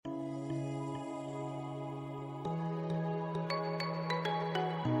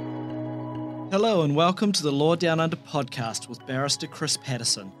Hello and welcome to the Law Down Under podcast with Barrister Chris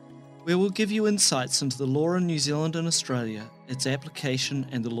Patterson, where we'll give you insights into the law in New Zealand and Australia, its application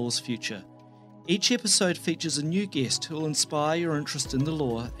and the law's future. Each episode features a new guest who will inspire your interest in the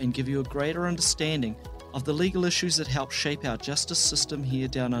law and give you a greater understanding of the legal issues that help shape our justice system here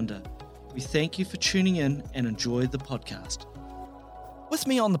down under. We thank you for tuning in and enjoy the podcast. With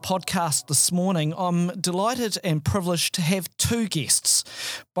me on the podcast this morning, I'm delighted and privileged to have two guests.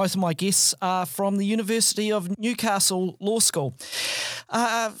 Both of my guests are from the University of Newcastle Law School.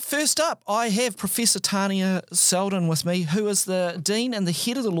 First up, I have Professor Tania Sourdin with me, who is the Dean and the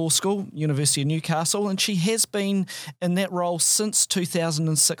head of the Law School, University of Newcastle, and she has been in that role since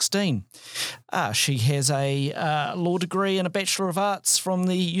 2016. She has a law degree and a Bachelor of Arts from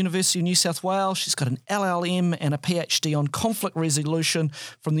the University of New South Wales. She's got an LLM and a PhD on conflict resolution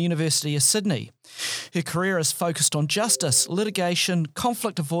from the University of Sydney. Her career is focused on justice, litigation,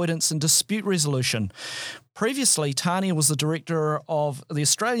 conflict avoidance and dispute resolution. Previously, Tania was the director of the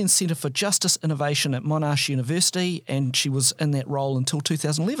Australian Centre for Justice Innovation at Monash University, and she was in that role until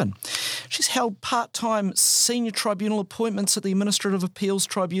 2011. She's held part-time senior tribunal appointments at the Administrative Appeals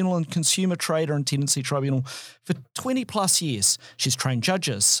Tribunal and Consumer Trader and Tenancy Tribunal for 20 plus years. She's trained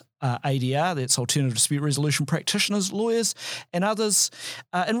judges, ADR, that's Alternative Dispute Resolution practitioners, lawyers and others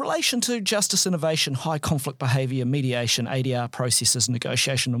in relation to justice innovation, high conflict behaviour, mediation, ADR processes,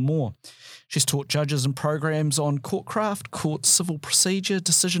 negotiation and more. She's taught judges and programs on courtcraft, court civil procedure,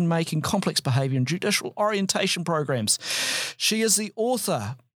 decision-making, complex behaviour and judicial orientation programs. She is the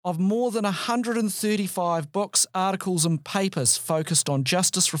author of more than 135 books, articles and papers focused on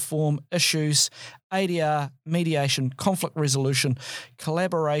justice reform issues, ADR, mediation, conflict resolution,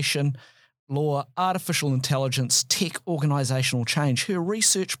 collaboration, law, artificial intelligence, tech, organisational change. Her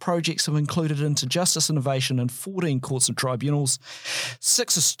research projects have included into justice innovation in 14 courts and tribunals,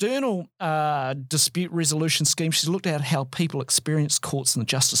 6 external dispute resolution schemes. She's looked at how people experience courts and the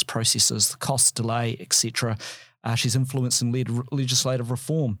justice processes, the cost, delay, etc. She's influenced and led legislative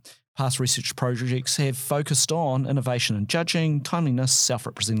reform. Past research projects have focused on innovation in judging, timeliness,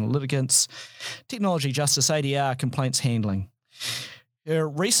 self-representing litigants, technology, justice, ADR, complaints handling. Her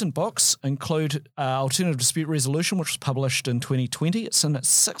recent books include Alternative Dispute Resolution, which was published in 2020. It's in its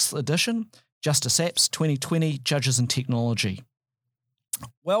 6th edition, Justice Apps 2020, Judges and Technology.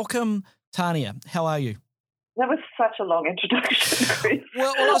 Welcome, Tania. How are you? That was such a long introduction, Chris.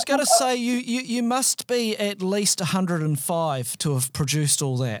 Well, I was going to say you must be at least 105 to have produced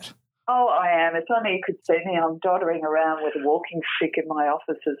all that. Oh, I am. If only you could see me. I'm doddering around with a walking stick in my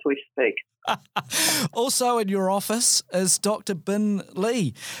office as we speak. Also in your office is Dr. Prof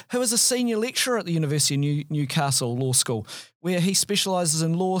Li, who is a senior lecturer at the University of Newcastle Law School, where he specialises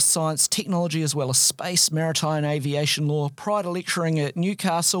in law, science, technology, as well as space, maritime, aviation law. Prior to lecturing at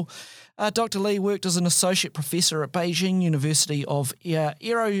Newcastle, Dr. Li worked as an associate professor at Beijing University of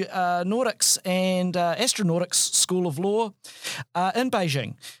Aeronautics and Astronautics School of Law in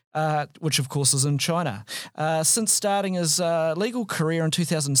Beijing, which of course is in China. Since starting his legal career in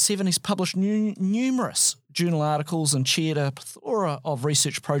 2007, he's published numerous journal articles and chaired a plethora of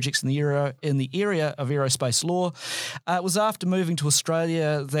research projects in the area of aerospace law. It was after moving to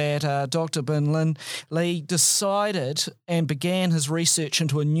Australia that Dr. Prof Li decided and began his research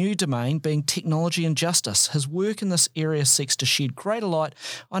into a new domain, being technology and justice. His work in this area seeks to shed greater light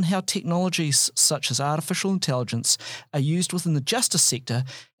on how technologies such as artificial intelligence are used within the justice sector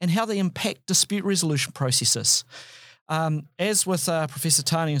and how they impact dispute resolution processes. As with Professor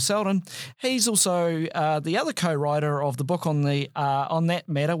Tania Sourdin, he's also the other co-writer of the book on that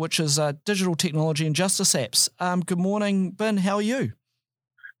matter, which is Digital Technology and Justice Apps. Good morning, Ben. How are you?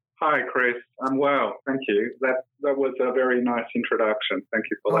 Hi, Chris. I'm well, thank you. That was a very nice introduction. Thank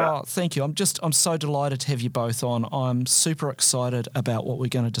you for that. Oh, thank you. I'm so delighted to have you both on. I'm super excited about what we're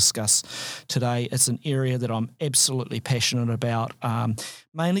going to discuss today. It's an area that I'm absolutely passionate about,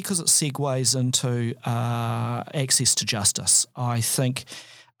 mainly because it segues into access to justice. I think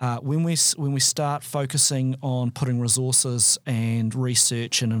when we start focusing on putting resources and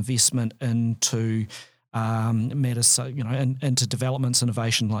research and investment into matters, so, into developments,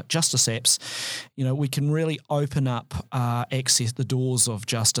 innovation like justice apps, we can really open up the doors of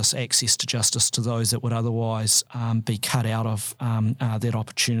justice, access to justice to those that would otherwise be cut out of that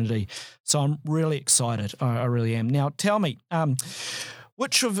opportunity. So I'm really excited. I really am. Now, tell me,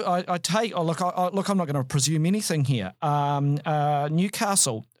 which of I'm not going to presume anything here.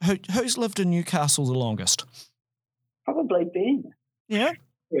 Newcastle. Who's lived in Newcastle the longest? Probably Ben. Yeah.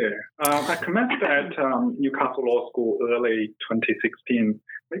 Yeah, I commenced at Newcastle Law School early 2016,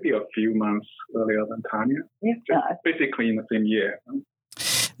 maybe a few months earlier than Tania. Yeah, basically in the same year.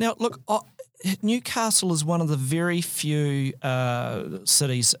 Now, look, Newcastle is one of the very few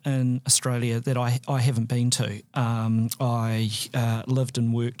cities in Australia that I haven't been to. I lived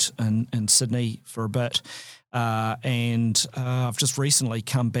and worked in Sydney for a bit, and I've just recently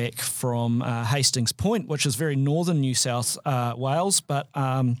come back from Hastings Point, which is very northern New South Wales, but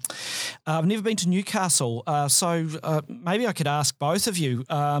I've never been to Newcastle. So maybe I could ask both of you.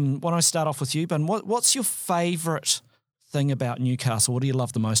 Why don't I start off with you, Ben? What's your favourite thing about Newcastle? What do you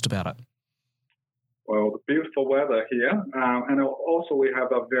love the most about it? Well, the beautiful weather here, and also we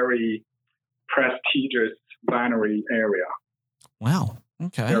have a very prestigious winery area. Wow.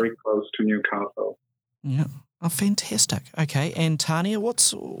 Okay. Very close to Newcastle. Yeah. Oh, fantastic. Okay. And Tania,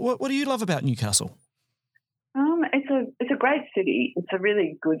 what do you love about Newcastle? It's a great city. It's a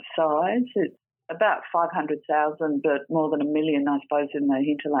really good size. It's about 500,000, but more than 1 million, I suppose, in the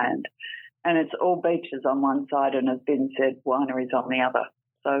hinterland. And it's all beaches on one side and, as Ben said, wineries on the other.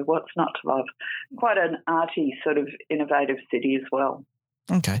 So what's not to love? Quite an arty sort of innovative city as well.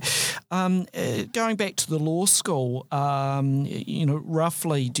 Okay. Going back to the law school,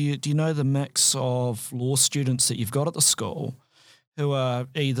 roughly, do you know the mix of law students that you've got at the school who are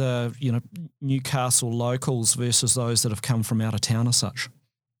either, Newcastle locals versus those that have come from out of town as such?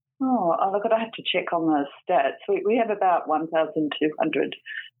 Oh, look, I'd have to check on the stats. We have about 1,200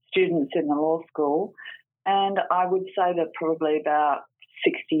 students in the law school, and I would say that probably about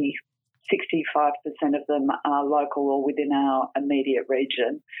 65% of them are local or within our immediate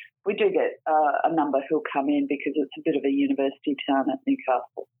region. We do get a number who'll come in because it's a bit of a university town at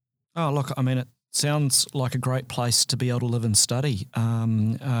Newcastle. Oh, look, I mean, it sounds like a great place to be able to live and study.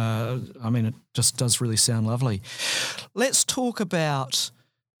 It just does really sound lovely. Let's talk about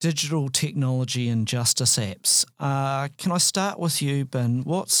digital technology and justice apps. Can I start with you, Ben?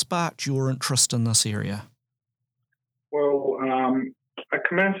 What sparked your interest in this area? Well, I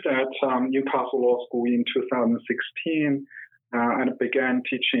commenced at Newcastle Law School in 2016 and began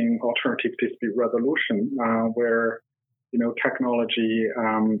teaching alternative dispute resolution, where technology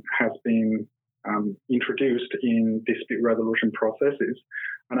has been introduced in dispute resolution processes.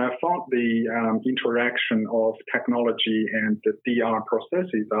 And I found the interaction of technology and the DR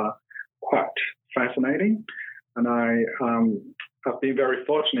processes are quite fascinating. And I've been very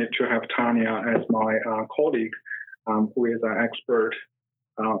fortunate to have Tania as my colleague, who is an expert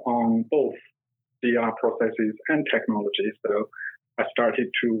on both DR processes and technology. So I started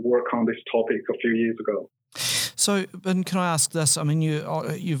to work on this topic a few years ago. So, Ben, can I ask this? I mean,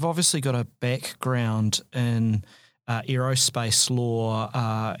 you've obviously got a background in aerospace law,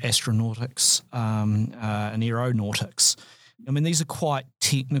 astronautics, and aeronautics. I mean, these are quite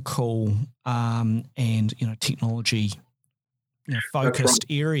technical and technology focused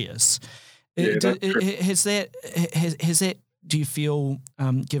areas. Yeah, has that? Do you feel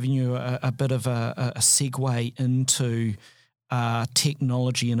given you a bit of a segue into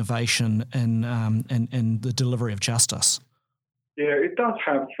technology innovation and the delivery of justice? Yeah, it does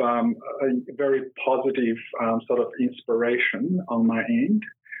have a very positive sort of inspiration on my end.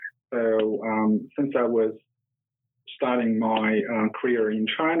 So since I was starting my career in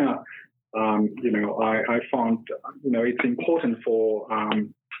China, I found it's important for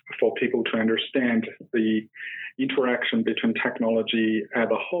people to understand the interaction between technology as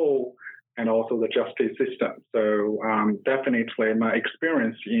a whole and also the justice system. So definitely my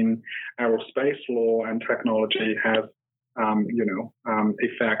experience in aerospace law and technology has,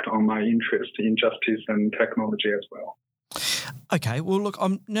 effect on my interest in justice and technology as well. Okay, well, look,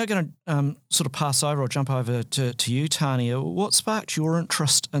 I'm now going to sort of pass over or jump over to you, Tania. What sparked your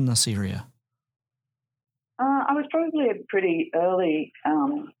interest in this area? I was probably a pretty early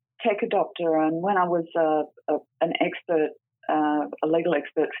tech adopter, and when I was an expert, a legal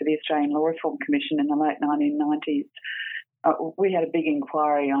expert for the Australian Law Reform Commission in the late 1990s, we had a big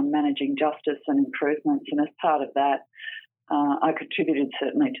inquiry on managing justice and improvements, and as part of that, I contributed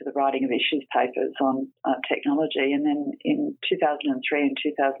certainly to the writing of issues papers on technology. And then in 2003 and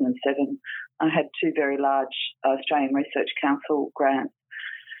 2007, I had two very large Australian Research Council grants,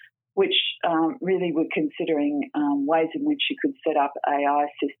 which really were considering ways in which you could set up AI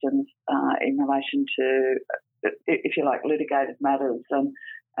systems in relation to, if you like, litigated matters. And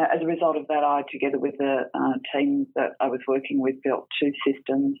as a result of that, I, together with the team that I was working with, built two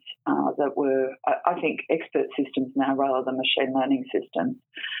systems that were, I think, expert systems now rather than machine learning systems.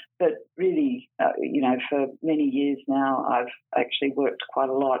 But really, for many years now, I've actually worked quite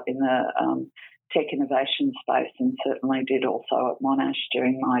a lot in the tech innovation space, and certainly did also at Monash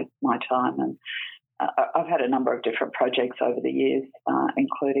during my time. And I've had a number of different projects over the years,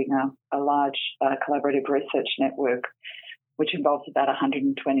 including a large collaborative research network which involves about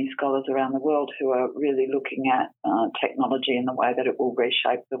 120 scholars around the world who are really looking at technology and the way that it will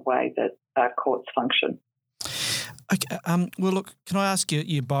reshape the way that courts function. Okay. Well, look, can I ask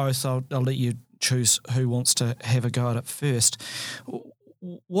you both? I'll let you choose who wants to have a go at it first.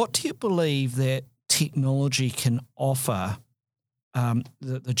 What do you believe that technology can offer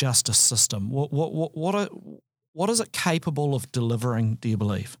the justice system? What is it capable of delivering, do you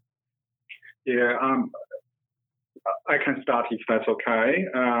believe? Yeah, I can start if that's okay.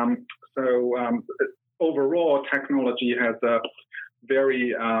 Overall, technology has a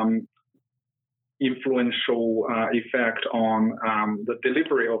very influential effect on the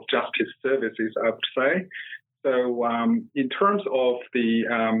delivery of justice services, I would say. So in terms of the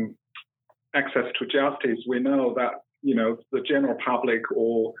access to justice, we know that, the general public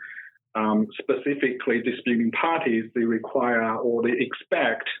or specifically disputing parties, they require or they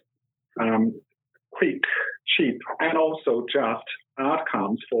expect quick, cheap, and also just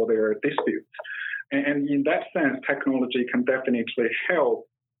outcomes for their disputes. And in that sense, technology can definitely help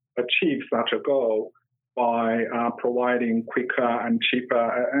achieve such a goal by providing quicker and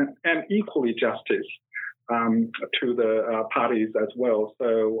cheaper and equally justice to the parties as well.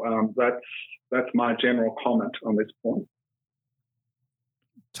 So that's my general comment on this point.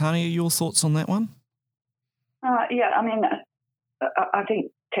 Tania, your thoughts on that one? I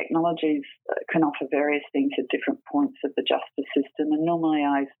think technologies can offer various things at different points of the justice system, and normally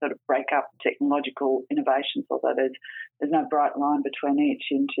I sort of break up technological innovations, although there's no bright line between each,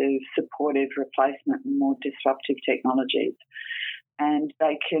 into supportive, replacement, and more disruptive technologies. And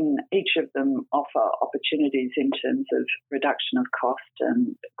each of them offer opportunities in terms of reduction of cost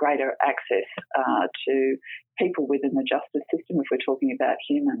and greater access to people within the justice system, if we're talking about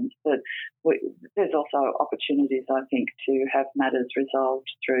humans. But there's also opportunities, I think, to have matters resolved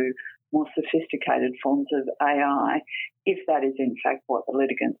through more sophisticated forms of AI, if that is in fact what the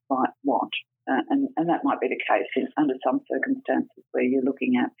litigants might want. And that might be the case under some circumstances where you're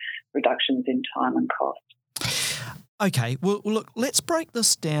looking at reductions in time and cost. Okay, well, look, let's break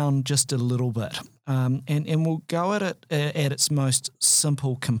this down just a little bit, and we'll go at it at its most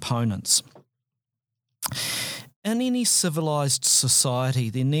simple components. In any civilised society,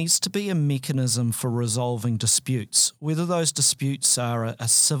 there needs to be a mechanism for resolving disputes, whether those disputes are a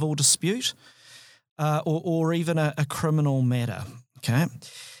civil dispute or even a criminal matter, okay?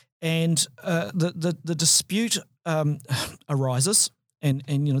 And the dispute arises, and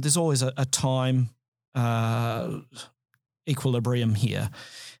there's always a time equilibrium here.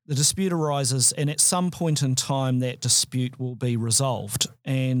 The dispute arises, and at some point in time, that dispute will be resolved.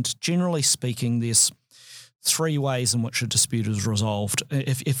 And generally speaking, there's three ways in which a dispute is resolved.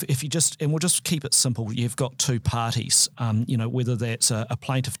 If you we'll just keep it simple. You've got two parties. Whether that's a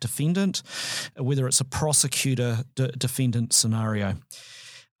plaintiff defendant, whether it's a prosecutor defendant scenario.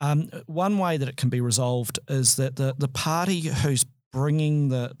 One way that it can be resolved is that the party who's bringing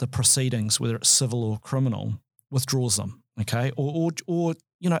the proceedings, whether it's civil or criminal, withdraws them, okay, or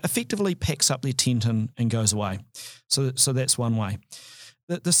effectively packs up their tent and goes away. So that's one way.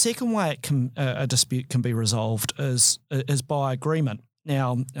 The second way a dispute can be resolved is by agreement.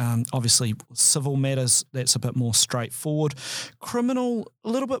 Now, obviously, civil matters, that's a bit more straightforward. Criminal, a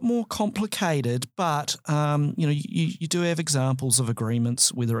little bit more complicated, but you do have examples of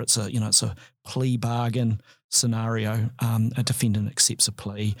agreements, whether it's a plea bargain scenario, a defendant accepts a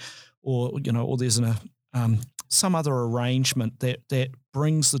plea, or there's some other arrangement that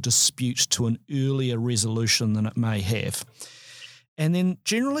brings the dispute to an earlier resolution than it may have. And then,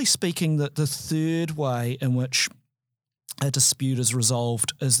 generally speaking, the third way in which a dispute is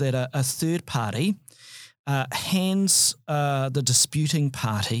resolved is that a third party hands the disputing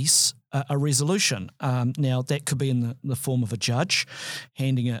parties a resolution. Now, that could be in the form of a judge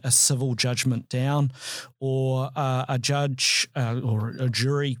handing a civil judgment down, or a judge or a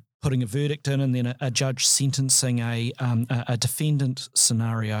jury putting a verdict in, and then a judge sentencing a defendant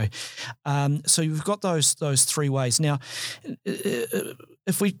scenario. So you've got those three ways. Now,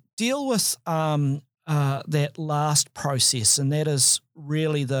 if we deal with that last process, and that is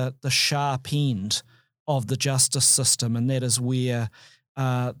really the sharp end of the justice system, and that is where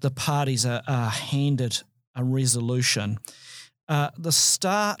the parties are handed a resolution, the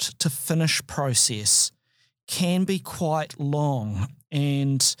start to finish process can be quite long.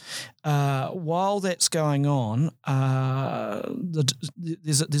 And while that's going on,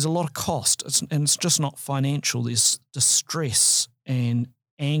 there's a lot of cost, and it's just not financial. There's distress and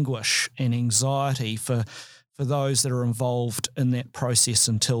anguish and anxiety for those that are involved in that process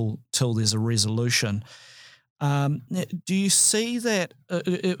until there's a resolution. Do you see that?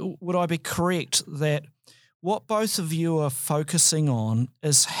 Would I be correct that what both of you are focusing on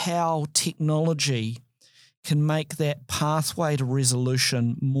is how technology can make that pathway to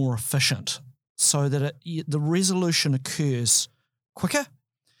resolution more efficient so that the resolution occurs quicker,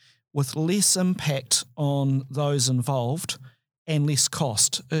 with less impact on those involved and less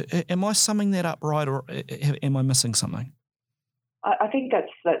cost. Am I summing that up right, or am I missing something? I think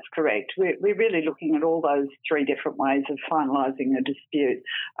that's correct. We're really looking at all those three different ways of finalising a dispute.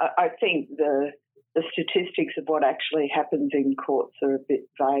 I think the statistics of what actually happens in courts are a bit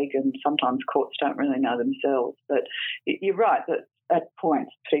vague, and sometimes courts don't really know themselves. But you're right that at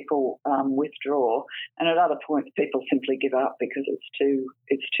points people withdraw, and at other points people simply give up because it's too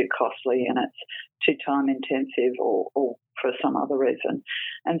costly and it's too time intensive or for some other reason.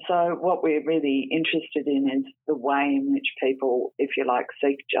 And so what we're really interested in is the way in which people, if you like,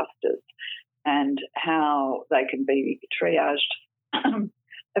 seek justice and how they can be triaged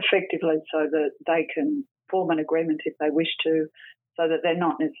effectively so that they can form an agreement if they wish to, so that they're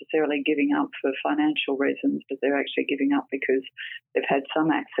not necessarily giving up for financial reasons, but they're actually giving up because they've had some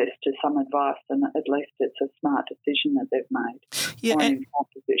access to some advice, and at least it's a smart decision that they've made. Yeah, or an informed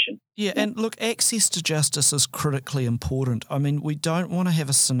decision. Yeah, and look, access to justice is critically important. I mean, we don't want to have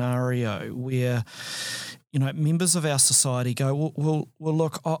a scenario where, members of our society go, well,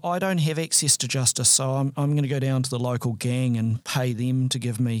 look, I don't have access to justice, so I'm going to go down to the local gang and pay them to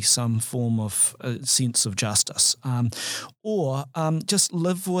give me some form of sense of justice, or just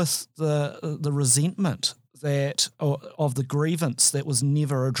live with the resentment of the grievance that was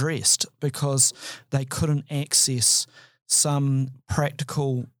never addressed because they couldn't access some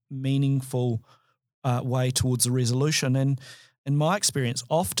practical, meaningful way towards a resolution. And in my experience,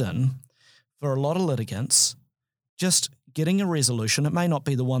 often for a lot of litigants, just getting a resolution, it may not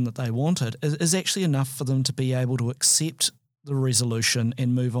be the one that they wanted, is actually enough for them to be able to accept the resolution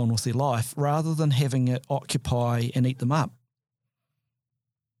and move on with their life rather than having it occupy and eat them up.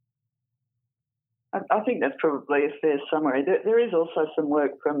 I think that's probably a fair summary. There is also some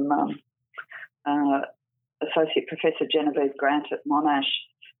work from Associate Professor Genevieve Grant at Monash,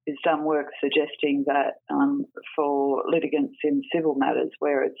 who's done work suggesting that for litigants in civil matters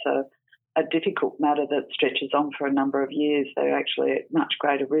where it's a difficult matter that stretches on for a number of years, they're actually at much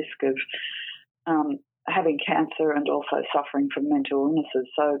greater risk of having cancer and also suffering from mental illnesses.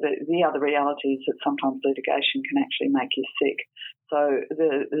 So the other reality is that sometimes litigation can actually make you sick. So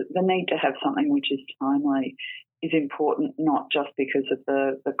the need to have something which is timely is important, not just because of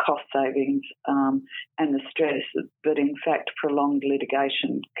the cost savings and the stress, but in fact prolonged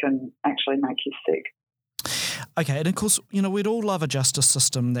litigation can actually make you sick. Okay, and of course, we'd all love a justice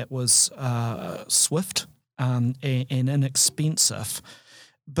system that was swift and inexpensive.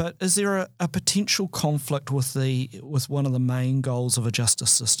 But is there a potential conflict with one of the main goals of a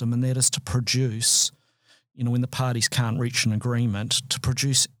justice system, and that is to produce, when the parties can't reach an agreement, to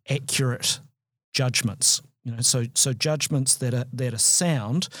produce accurate judgments? So judgments that are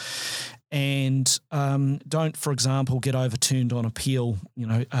sound and don't, for example, get overturned on appeal,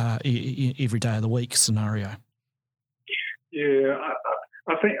 every day of the week scenario. Yeah,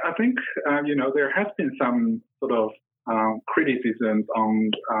 I think there has been some sort of criticisms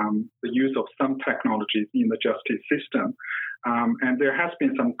on the use of some technologies in the justice system, and there has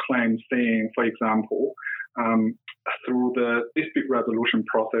been some claims saying, for example, through the dispute resolution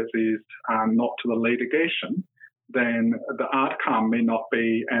processes, not to the litigation, then the outcome may not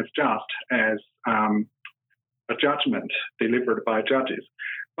be as just as a judgment delivered by judges.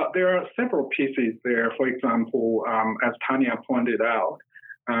 But there are several pieces there. For example, as Tania pointed out,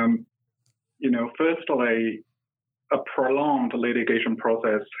 firstly, a prolonged litigation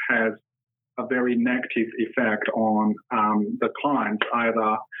process has a very negative effect on the client,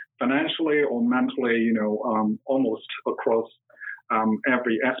 either financially or mentally, almost across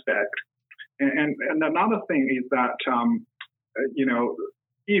every aspect. And another thing is that,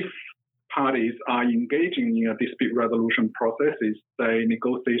 if parties are engaging in a dispute resolution processes, say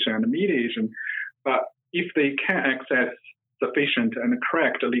negotiation and mediation, but if they can't access sufficient and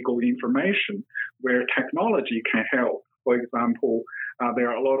correct legal information where technology can help, for example, there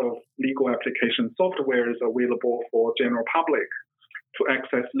are a lot of legal application softwares available for general public to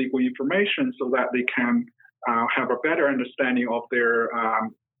access legal information so that they can have a better understanding of their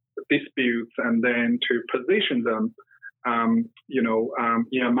disputes and then to position them,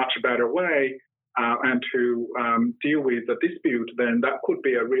 in a much better way and to deal with the dispute, then that could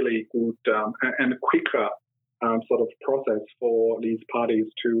be a really good and quicker sort of process for these parties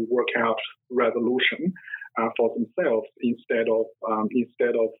to work out resolution for themselves instead of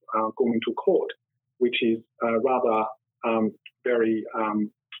going to court, which is rather very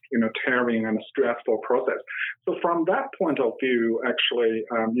tiring and stressful process. So from that point of view, actually,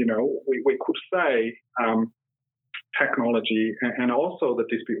 we could say technology and also the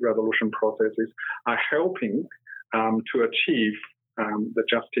dispute resolution processes are helping to achieve the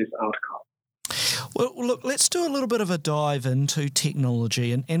justice outcome. Well, look, let's do a little bit of a dive into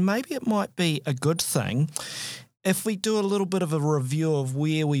technology, and maybe it might be a good thing if we do a little bit of a review of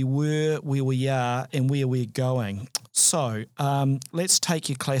where we were, where we are, and where we're going. So let's take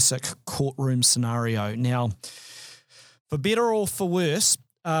your classic courtroom scenario. Now, for better or for worse,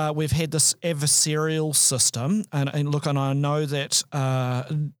 we've had this adversarial system, and look, and I know that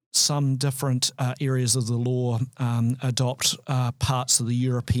some different areas of the law adopt parts of the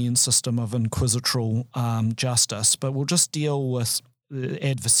European system of inquisitorial justice, but we'll just deal with the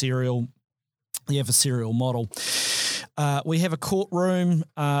adversarial model. We have a courtroom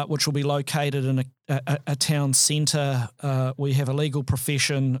which will be located in a town centre. We have a legal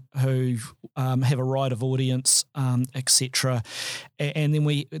profession who have a right of audience, etc. And then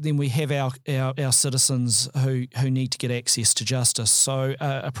we have our citizens who need to get access to justice. So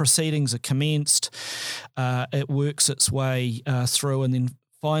proceedings are commenced. It works its way through, and then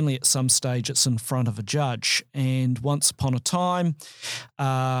finally, at some stage, it's in front of a judge. And once upon a time,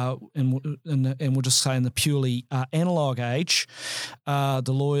 and we'll just say in the purely analog age, the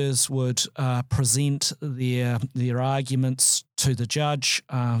lawyers would present their arguments to the judge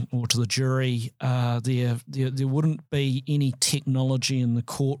or to the jury. There wouldn't be any technology in the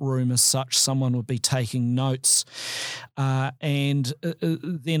courtroom as such. Someone would be taking notes, and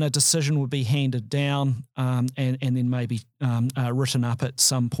then a decision would be handed down, and then maybe written up at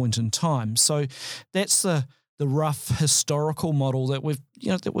some point in time. So that's the rough historical model that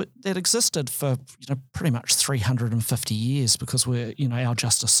that existed for pretty much 350 years, because our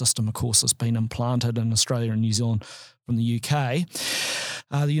justice system, of course, has been implanted in Australia and New Zealand from the UK,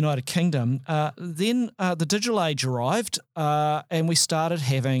 the United Kingdom. Then the digital age arrived, and we started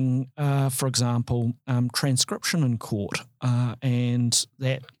having, for example, transcription in court, and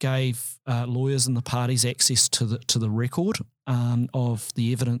that gave lawyers and the parties access to the record of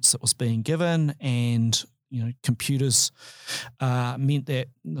the evidence that was being given, and computers meant that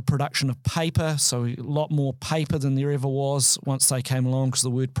the production of paper, so a lot more paper than there ever was once they came along, because the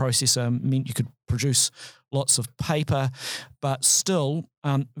word processor meant you could produce lots of paper, but still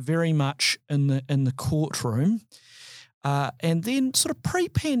very much in the courtroom. And then sort of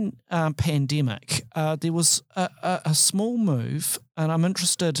pre-pandemic, there was a small move, and I'm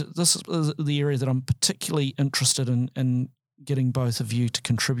interested, this is the area that I'm particularly interested in getting both of you to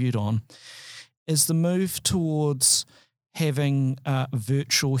contribute on, is the move towards having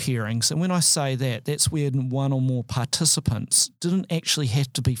virtual hearings. And when I say that, that's where one or more participants didn't actually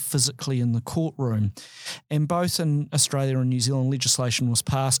have to be physically in the courtroom. And both in Australia and New Zealand, legislation was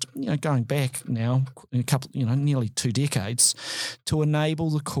passed, going back now a couple, nearly 2 decades, to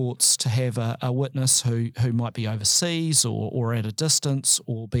enable the courts to have a witness who might be overseas or at a distance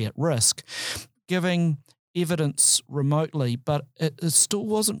or be at risk, giving evidence remotely, but it still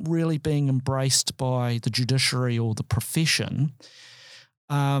wasn't really being embraced by the judiciary or the profession.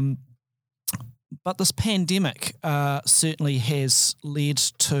 But this pandemic certainly has led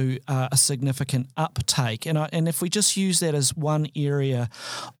to a significant uptake. And if we just use that as one area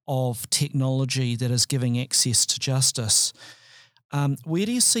of technology that is giving access to justice, where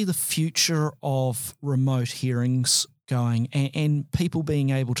do you see the future of remote hearings going and people being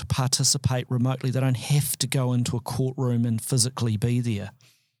able to participate remotely? They don't have to go into a courtroom and physically be there.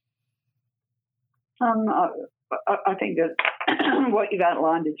 I think that what you've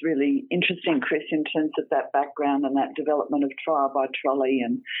outlined is really interesting, Chris, in terms of that background and that development of trial by trolley.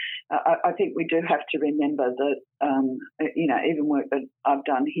 And I think we do have to remember that, even work that I've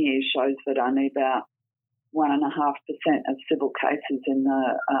done here shows that only about 1.5% of civil cases in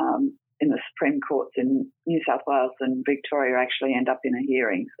the Supreme Courts in New South Wales and Victoria actually end up in a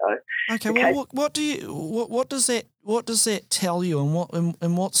hearing. So, okay. Well, what does that tell you, and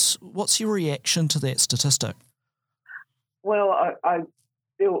what's your reaction to that statistic? Well, I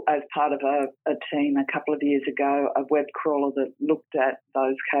built, as part of a team a couple of years ago, a web crawler that looked at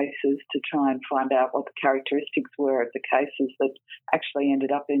those cases to try and find out what the characteristics were of the cases that actually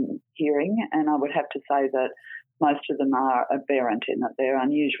ended up in hearing. And I would have to say that most of them are aberrant in that they're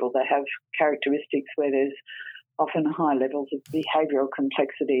unusual. They have characteristics where there's often high levels of behavioural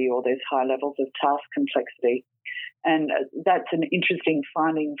complexity or there's high levels of task complexity. And that's an interesting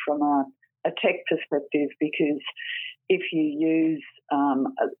finding from a tech perspective, because if you use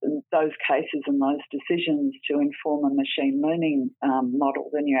those cases and those decisions to inform a machine learning model,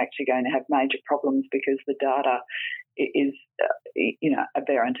 then you're actually going to have major problems, because the data is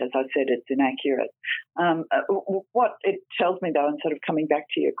aberrant. As I said, it's inaccurate. What it tells me, though, and sort of coming back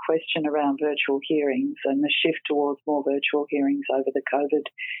to your question around virtual hearings and the shift towards more virtual hearings over the COVID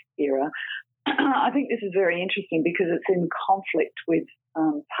era, I think this is very interesting because it's in conflict with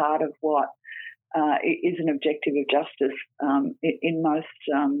part of what is an objective of justice in most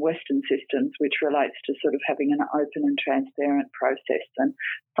Western systems, which relates to sort of having an open and transparent process. And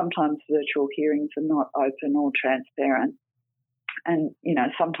sometimes virtual hearings are not open or transparent. And,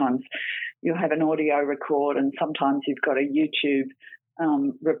 sometimes you'll have an audio record and sometimes you've got a YouTube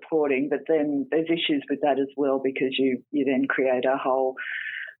reporting, but then there's issues with that as well because you then create a whole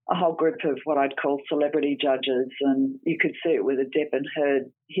group of what I'd call celebrity judges, and you could see it with a Depp and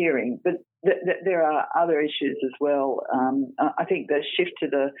Heard hearing. But there are other issues as well. I think the shift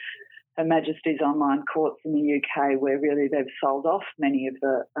to Her Majesty's online courts in the UK, where really they've sold off many of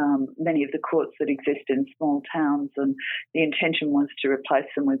the courts that exist in small towns, and the intention was to replace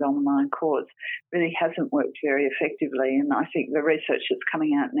them with online courts, really hasn't worked very effectively. And I think the research that's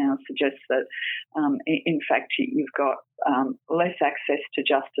coming out now suggests that, in fact, you've got less access to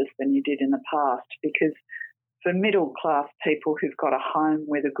justice than you did in the past, because for middle-class people who've got a home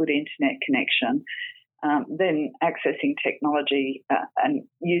with a good internet connection, then accessing technology and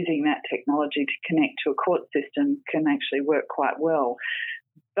using that technology to connect to a court system can actually work quite well.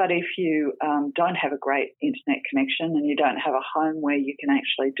 But if you don't have a great internet connection and you don't have a home where you can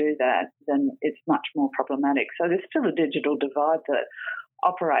actually do that, then it's much more problematic. So there's still a digital divide that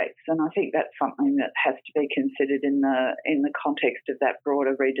operates, and I think that's something that has to be considered in the context of that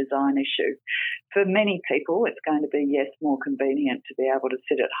broader redesign issue. For many people, it's going to be, yes, more convenient to be able to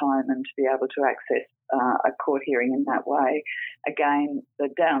sit at home and to be able to access a court hearing in that way. Again, the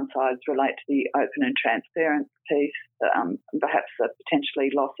downsides relate to the open and transparent piece, perhaps a potentially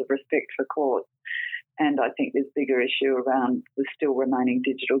loss of respect for courts. And I think there's a bigger issue around the still remaining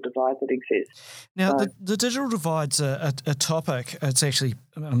digital divide that exists. Now, the digital divide's a topic. It's actually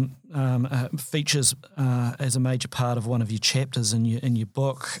features as a major part of one of your chapters in your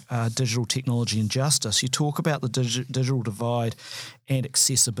book, Digital Technology and Justice. You talk about the digital divide and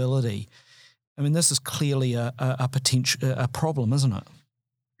accessibility. I mean, this is clearly a problem, isn't it?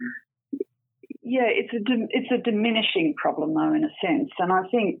 Yeah, it's a diminishing problem, though, in a sense. And I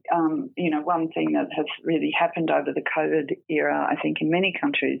think, one thing that has really happened over the COVID era, I think, in many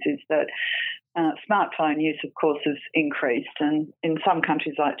countries is that smartphone use, of course, has increased. And in some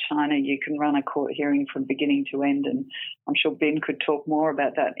countries like China, you can run a court hearing from beginning to end. And I'm sure Ben could talk more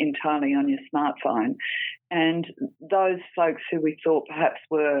about that entirely on your smartphone. And those folks who we thought perhaps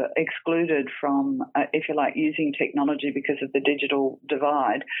were excluded from, if you like, using technology because of the digital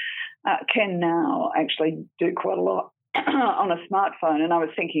divide, can now actually do quite a lot on a smartphone. And I was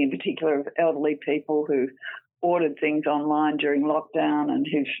thinking in particular of elderly people who ordered things online during lockdown and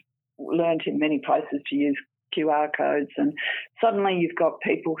who've learned in many places to use QR codes. And suddenly you've got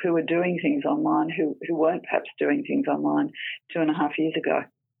people who are doing things online who weren't perhaps doing things online 2.5 years ago.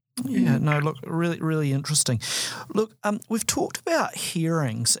 Yeah, no, look, really, really interesting. Look, we've talked about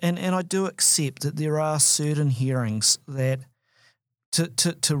hearings, and I do accept that there are certain hearings that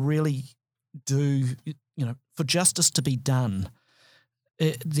to really do, for justice to be done,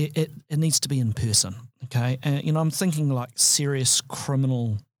 it needs to be in person, okay? I'm thinking like serious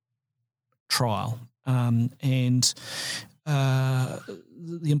criminal trial and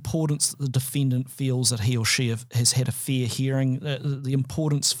the importance that the defendant feels that he or she has had a fair hearing, the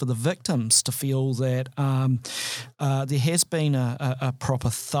importance for the victims to feel that there has been a proper,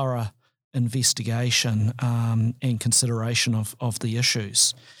 thorough investigation and consideration of the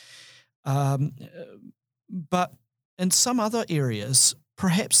issues. But in some other areas,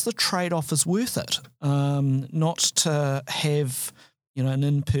 perhaps the trade-off is worth it, not to have an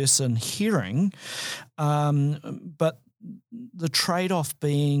in-person hearing, but the trade-off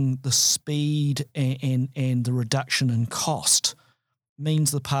being the speed and the reduction in cost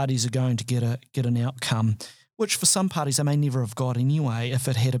means the parties are going to get an outcome, which for some parties they may never have got anyway if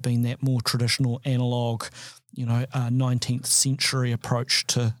it had been that more traditional analogue, 19th century approach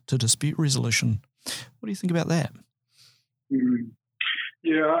to dispute resolution. What do you think about that?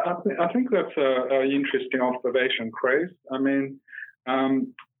 Yeah, I think that's an interesting observation, Chris. I mean,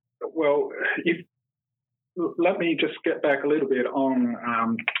 let me just get back a little bit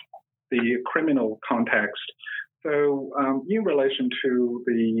on the criminal context. So in relation to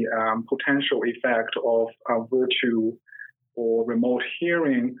the potential effect of virtual or remote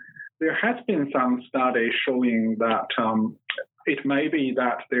hearing, there has been some studies showing that it may be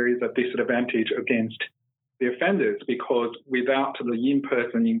that there is a disadvantage against the offenders because without the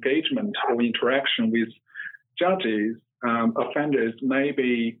in-person engagement or interaction with judges, offenders may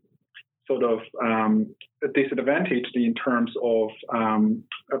be sort of disadvantaged in terms of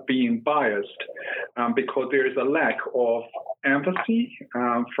being biased because there is a lack of empathy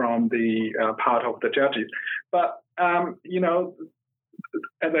from the part of the judges. But,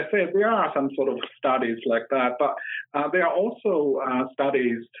 as I said, there are some sort of studies like that, but there are also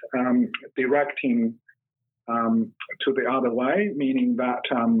studies directing to the other way, meaning that,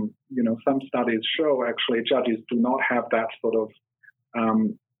 some studies show actually judges do not have that sort of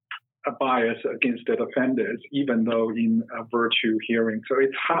a bias against the offenders, even though in a virtue hearing. So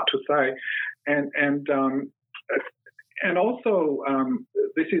it's hard to say. And also,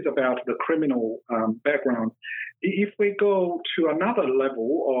 this is about the criminal background. If we go to another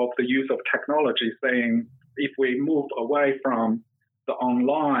level of the use of technology, saying if we move away from the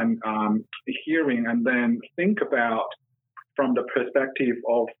online hearing and then think about from the perspective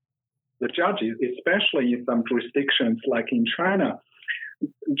of the judges, especially in some jurisdictions like in China,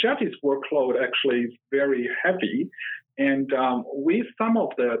 judges' workload actually is very heavy. And with some of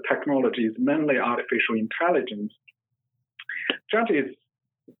the technologies, mainly artificial intelligence, judges'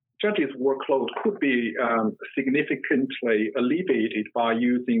 workload could be significantly alleviated by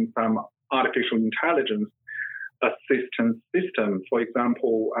using some artificial intelligence assistance system. For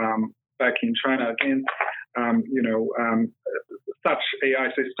example, back in China, again, such AI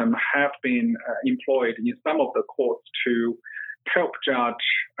systems have been employed in some of the courts to help judge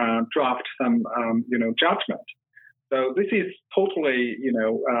draft some, judgment. So this is totally,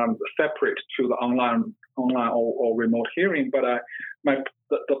 separate to the online or remote hearing. But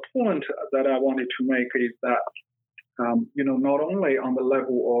the point that I wanted to make is that, not only on the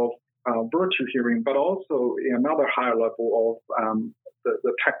level of virtue hearing, but also in another higher level of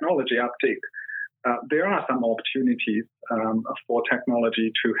the technology uptake, there are some opportunities for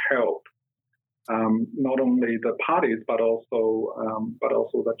technology to help not only the parties but also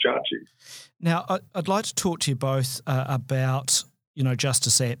the judges. Now, I'd like to talk to you both about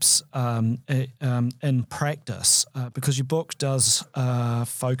justice apps in practice because your book does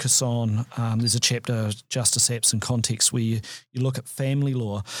focus on. There's a chapter, Justice Apps in Context, where you look at family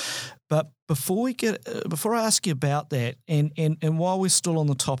law. But before I ask you about that, and while we're still on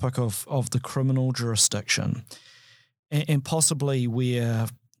the topic of the criminal jurisdiction, and possibly where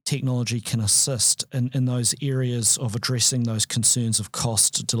technology can assist in those areas of addressing those concerns of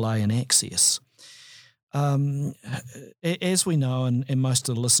cost, delay, and access. As we know, and most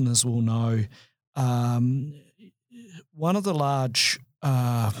of the listeners will know, one of the large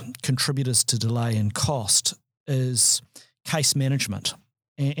contributors to delay and cost is case management.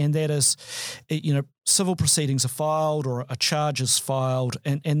 And that is, civil proceedings are filed or a charge is filed,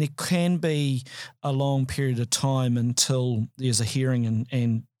 and there can be a long period of time until there's a hearing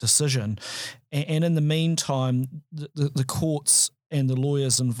and decision. And in the meantime, the courts and the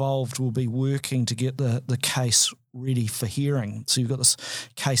lawyers involved will be working to get the case ready for hearing. So you've got this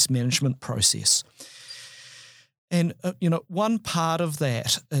case management process. And, one part of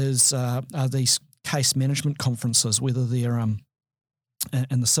that is are these case management conferences, whether they're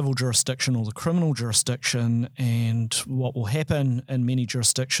in the civil jurisdiction or the criminal jurisdiction. And what will happen in many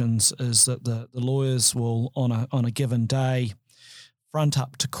jurisdictions is that the lawyers will, on a given day, front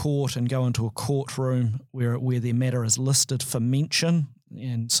up to court and go into a courtroom where their matter is listed for mention.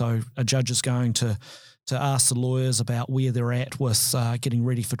 And so a judge is going to ask the lawyers about where they're at with getting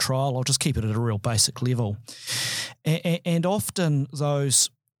ready for trial. I'll just keep it at a real basic level. And often those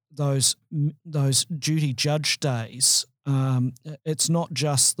duty judge days, it's not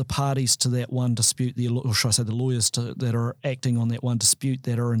just the parties to that one dispute, or should I say the lawyers that are acting on that one dispute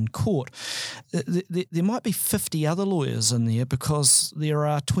that are in court. There might be 50 other lawyers in there because there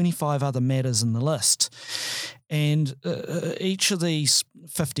are 25 other matters in the list. And each of these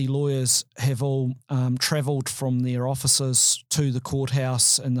 50 lawyers have all travelled from their offices to the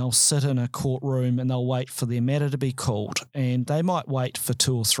courthouse, and they'll sit in a courtroom and they'll wait for their matter to be called. And they might wait for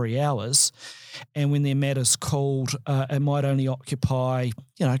 2 or 3 hours. And when their matter's called, it might only occupy,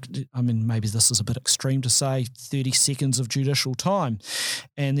 maybe this is a bit extreme to say, 30 seconds of judicial time.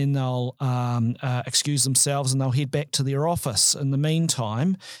 And then they'll excuse themselves and they'll head back to their office. In the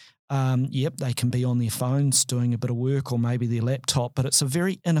meantime, they can be on their phones doing a bit of work or maybe their laptop, but it's a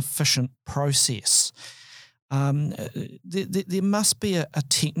very inefficient process. There must be a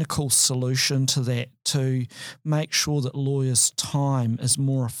technical solution to that to make sure that lawyers' time is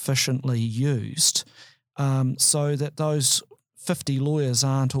more efficiently used so that those 50 lawyers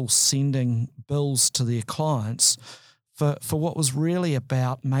aren't all sending bills to their clients for what was really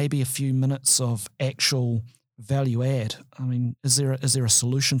about maybe a few minutes of actual value add. I mean, is there a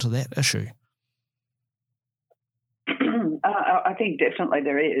solution to that issue? think definitely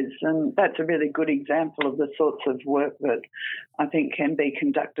there is, and that's a really good example of the sorts of work that I think can be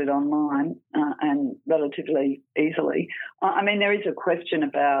conducted online and relatively easily. I mean, there is a question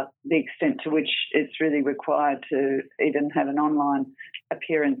about the extent to which it's really required to even have an online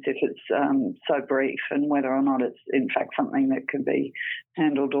appearance if it's so brief, and whether or not it's in fact something that can be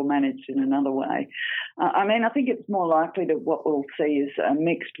handled or managed in another way. I mean, I think it's more likely that what we'll see is a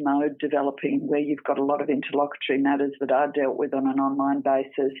mixed mode developing where you've got a lot of interlocutory matters that are dealt with on an online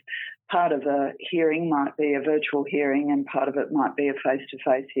basis. Part of a hearing might be a virtual hearing and part of it might be a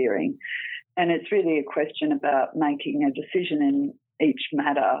face-to-face hearing. And it's really a question about making a decision in each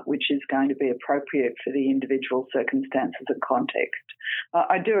matter which is going to be appropriate for the individual circumstances and context.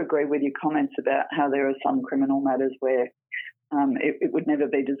 I do agree with your comments about how there are some criminal matters where it would never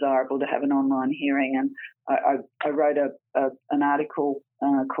be desirable to have an online hearing. And I wrote an article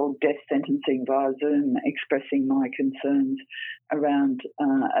called Death Sentencing via Zoom, expressing my concerns around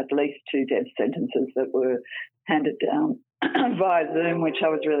at least 2 death sentences that were handed down via Zoom, which I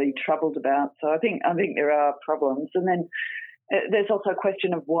was really troubled about. So I think there are problems. And then there's also a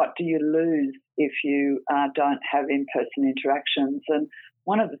question of what do you lose if you don't have in-person interactions. And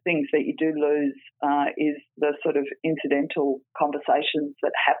one of the things that you do lose is the sort of incidental conversations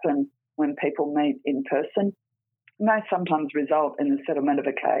that happen when people meet in person. And they sometimes result in the settlement of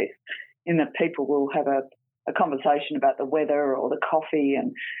a case, in that people will have a conversation about the weather or the coffee,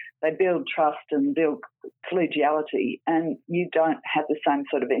 and they build trust and build collegiality, and you don't have the same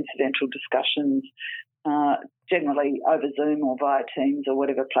sort of incidental discussions generally over Zoom or via Teams or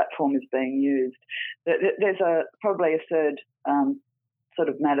whatever platform is being used. There's probably a third sort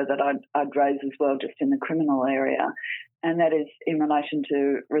of matter that I'd raise as well, just in the criminal area, and that is in relation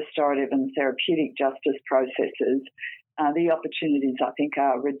to restorative and therapeutic justice processes. The opportunities, I think,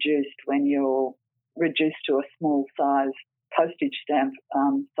 are reduced when you're reduced to a small size postage stamp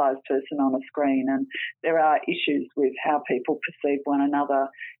size person on a screen, and there are issues with how people perceive one another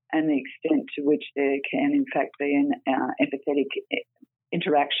and the extent to which there can in fact be an empathetic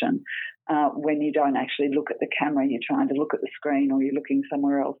interaction when you don't actually look at the camera, you're trying to look at the screen or you're looking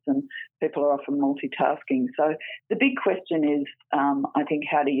somewhere else, and people are often multitasking. So the big question is, I think,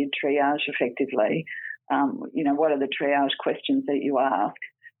 how do you triage effectively? What are the triage questions that you ask?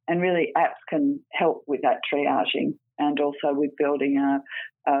 And really apps can help with that triaging, and also with building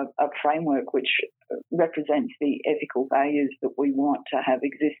a framework which represents the ethical values that we want to have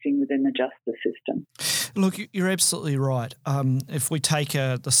existing within the justice system. Look, you're absolutely right. If we take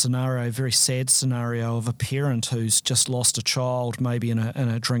the scenario, a very sad scenario of a parent who's just lost a child, maybe in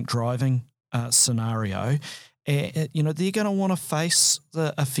a drink driving scenario, they're going to want to face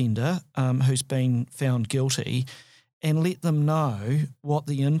the offender who's been found guilty and let them know what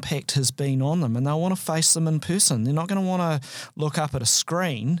the impact has been on them, and they'll want to face them in person. They're not going to want to look up at a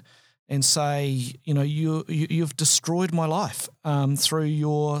screen and say, you've destroyed my life through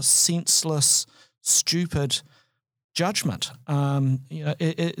your senseless, stupid judgment.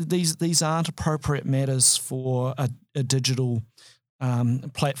 These aren't appropriate matters for a digital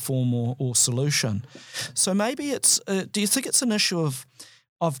platform or solution. So maybe it's. Do you think it's an issue of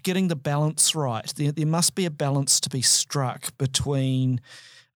getting the balance right? There must be a balance to be struck between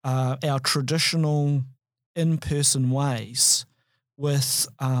our traditional in-person ways with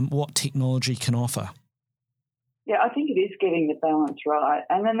what technology can offer. Yeah, I think it is getting the balance right.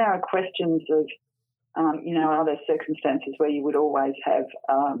 And then there are questions of, are there circumstances where you would always have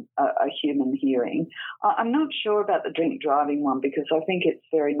a human hearing? I'm not sure about the drink driving one, because I think it's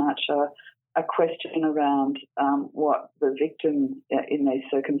very much a question around what the victim in these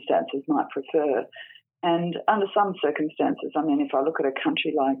circumstances might prefer. And under some circumstances, I mean, if I look at a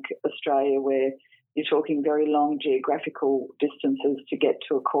country like Australia where you're talking very long geographical distances to get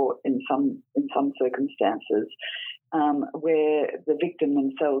to a court in some circumstances, where the victim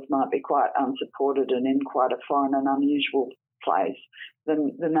themselves might be quite unsupported and in quite a foreign and unusual place,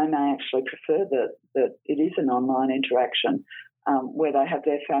 then they may actually prefer that it is an online interaction where they have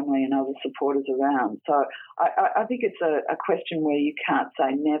their family and other supporters around. So I think it's a question where you can't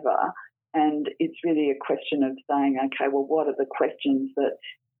say never, and it's really a question of saying, okay, well, what are the questions that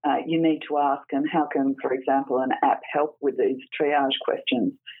you need to ask, and how can, for example, an app help with these triage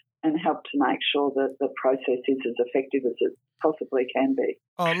questions and help to make sure that the process is as effective as it possibly can be.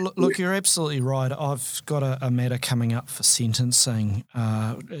 Oh, look, you're absolutely right. I've got a matter coming up for sentencing,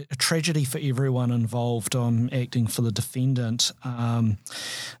 a tragedy for everyone involved. I'm acting for the defendant.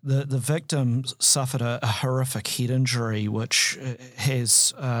 The victim suffered a horrific head injury, which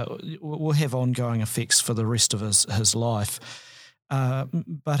will have ongoing effects for the rest of his life.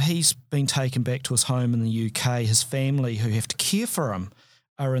 but he's been taken back to his home in the UK. His family, who have to care for him,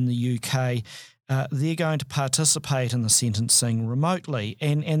 are in the UK. They're going to participate in the sentencing remotely,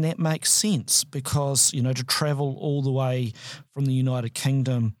 and that makes sense because, you know, to travel all the way from the United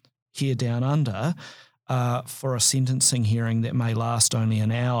Kingdom here down under for a sentencing hearing that may last only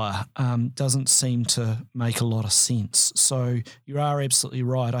an hour doesn't seem to make a lot of sense. So you are absolutely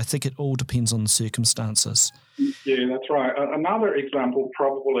right. I think it all depends on the circumstances. Yeah, that's right. Another example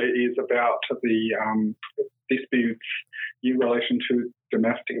probably is about the disputes in relation to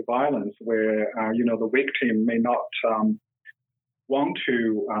domestic violence, where the victim may not want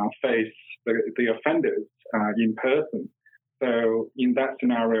to face the offenders in person. So in that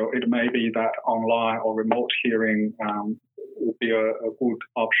scenario, it may be that online or remote hearing would be a good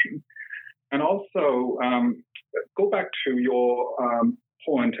option. And also, go back to your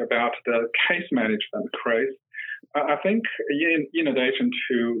point about the case management, Chris. I think in addition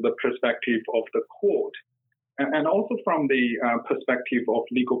to the perspective of the court, and also from the perspective of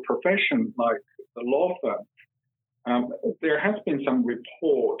legal profession like the law firm, there has been some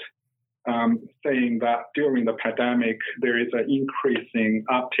report saying that during the pandemic there is an increasing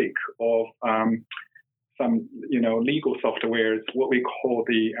uptick of some legal softwares, what we call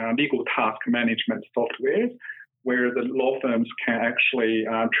the legal task management softwares, where the law firms can actually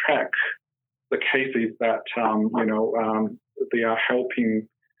track the cases that they are helping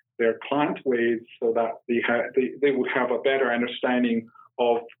their clients with, so that they would have a better understanding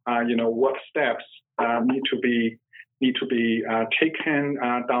of what steps need to be taken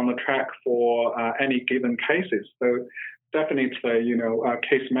down the track for any given cases. So definitely,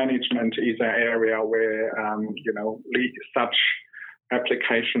 case management is an area where such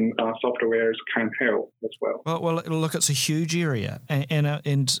application softwares can help as well. Well, look, it's a huge area, and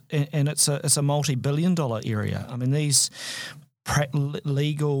it's a multi-billion-dollar area. I mean, these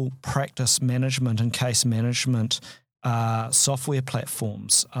legal practice management and case management software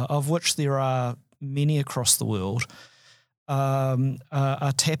platforms, of which there are many across the world,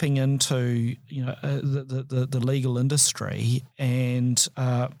 are tapping into the legal industry, and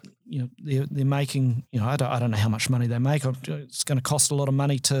they're making, I don't know how much money they make. It's going to cost a lot of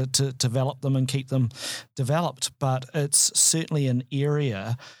money to develop them and keep them developed, but it's certainly an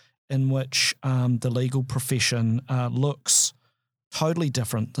area in which the legal profession looks totally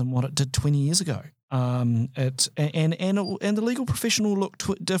different than what it did 20 years ago. And the legal profession will look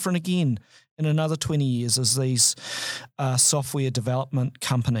different again in another 20 years as these software development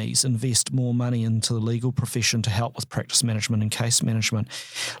companies invest more money into the legal profession to help with practice management and case management.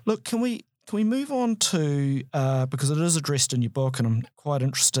 Look, can we move on to, because it is addressed in your book, and I'm quite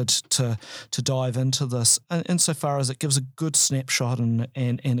interested to dive into this insofar as it gives a good snapshot and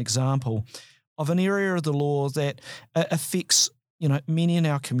an example of an area of the law that affects many in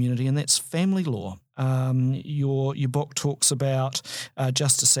our community, and that's family law. Your book talks about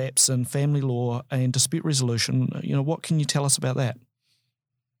justice apps and family law and dispute resolution. What can you tell us about that?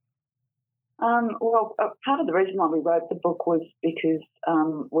 Part of the reason why we wrote the book was because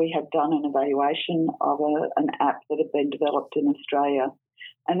we had done an evaluation of an app that had been developed in Australia,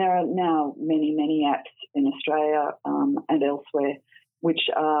 and there are now many, many apps in Australia and elsewhere which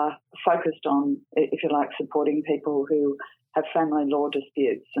are focused on, if you like, supporting people who have family law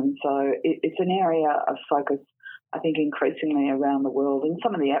disputes. And so it's an area of focus, I think, increasingly around the world. And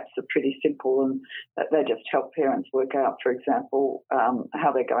some of the apps are pretty simple, and they just help parents work out, for example,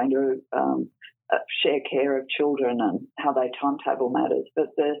 how they're going to share care of children and how they timetable matters.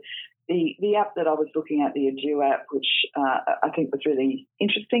 But the app that I was looking at, the Adieu app, which I think was really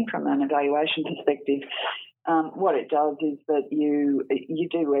interesting from an evaluation perspective, what it does is that you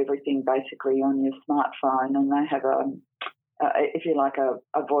do everything basically on your smartphone, and they have if you like,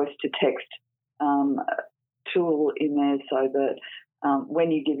 a voice-to-text tool in there, so that when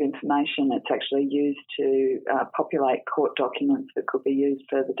you give information, it's actually used to populate court documents that could be used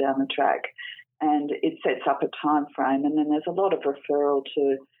further down the track. And it sets up a time frame, and then there's a lot of referral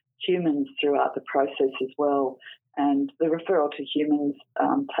to humans throughout the process as well. And the referral to humans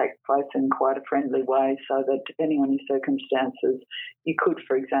takes place in quite a friendly way, so that depending on your circumstances, you could,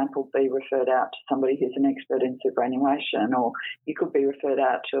 for example, be referred out to somebody who's an expert in superannuation, or you could be referred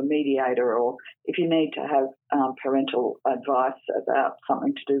out to a mediator, or if you need to have parental advice about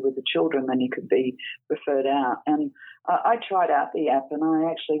something to do with the children, then you could be referred out. And I tried out the app, and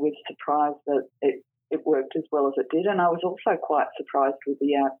I actually was surprised that it worked as well as it did. And I was also quite surprised with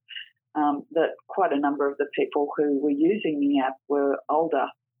the app that quite a number of the people who were using the app were older.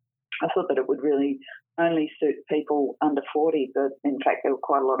 I thought that it would really only suit people under 40, but in fact there were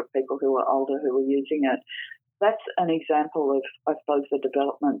quite a lot of people who were older who were using it. that's an example of, I suppose, the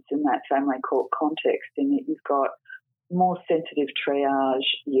developments in that family court context, in that you've got more sensitive triage,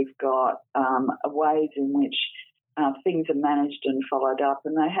 you've got ways in which things are managed and followed up,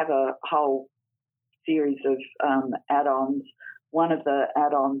 and they have a whole series of add-ons. One of the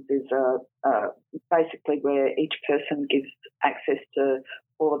add-ons is basically where each person gives access to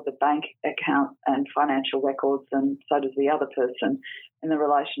all of the bank account and financial records, and so does the other person in the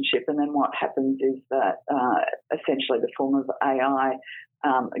relationship. And then what happens is that essentially the form of AI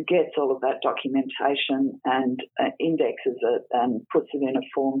gets all of that documentation and indexes it and puts it in a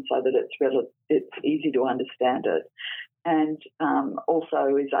form so that it's easy to understand it, and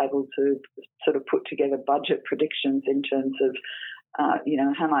also is able to sort of put together budget predictions in terms of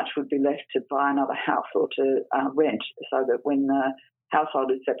how much would be left to buy another house or to rent, so that when the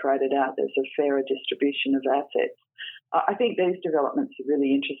household is separated out, there's a fairer distribution of assets. I think these developments are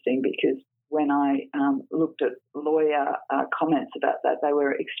really interesting because when I looked at lawyer comments about that, they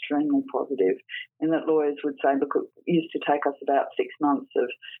were extremely positive, in that lawyers would say, look, it used to take us about 6 months of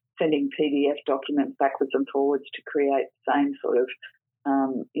sending PDF documents backwards and forwards to create the same sort of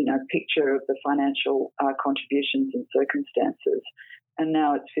picture of the financial contributions and circumstances. And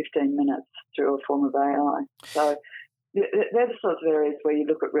now it's 15 minutes through a form of AI. So they're the sorts of areas where you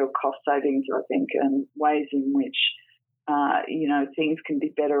look at real cost savings, I think, and ways in which things can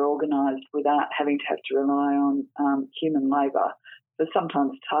be better organised without having to have to rely on human labour for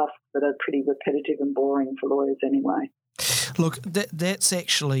sometimes tasks that are pretty repetitive and boring for lawyers anyway. Look, that's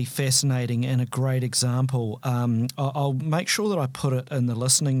actually fascinating and a great example. I'll make sure that I put it in the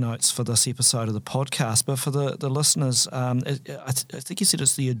listening notes for this episode of the podcast. But for the listeners, I think you said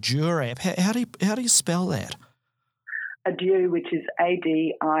it's the Adure app. How do you spell that? Adue, which is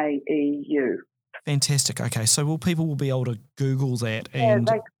ADIEU. Fantastic. Okay, so people will be able to Google that and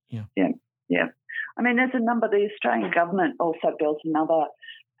yeah. I mean, there's a number. The Australian government also built another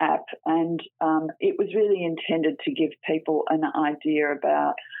app, and it was really intended to give people an idea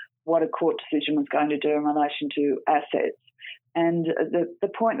about what a court decision was going to do in relation to assets. And the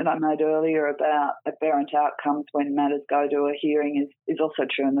point that I made earlier about aberrant outcomes when matters go to a hearing is also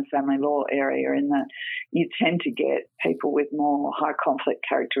true in the family law area, in that you tend to get people with more high conflict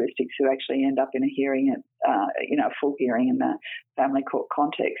characteristics who actually end up in a hearing a full hearing in the family court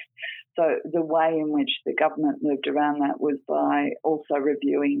context. So the way in which the government moved around that was by also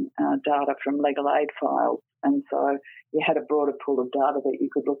reviewing data from legal aid files. And so you had a broader pool of data that you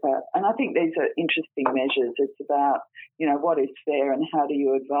could look at. And I think these are interesting measures. It's about, what is fair and how do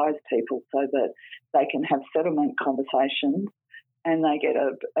you advise people so that they can have settlement conversations and they get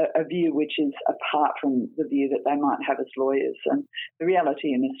a view which is apart from the view that they might have as lawyers. And the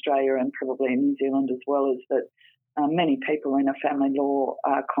reality in Australia and probably in New Zealand as well is that many people in a family law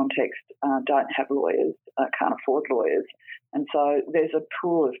context don't have lawyers, can't afford lawyers. And so there's a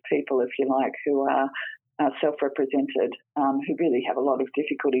pool of people, if you like, who are self-represented, who really have a lot of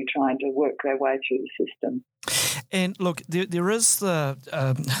difficulty trying to work their way through the system. And look, there is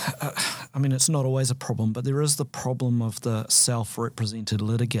it's not always a problem, but there is the problem of the self-represented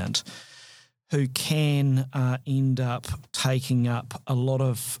litigant who can end up taking up a lot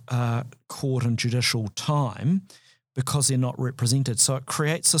of court and judicial time because they're not represented. So it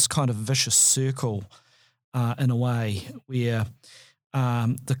creates this kind of vicious circle in a way where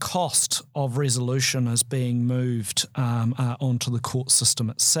the cost of resolution is being moved onto the court system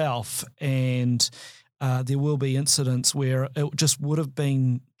itself, and there will be incidents where it just would have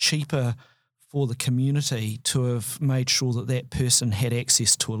been cheaper for the community to have made sure that person had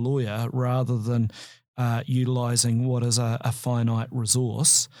access to a lawyer rather than utilising what is a finite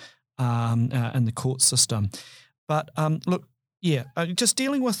resource in the court system. But look, just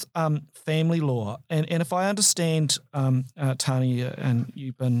dealing with family law, and if I understand, Tania, and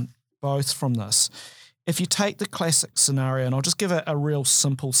you've been both from this, if you take the classic scenario, and I'll just give a real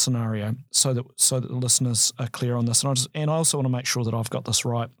simple scenario so that the listeners are clear on this, and I also want to make sure that I've got this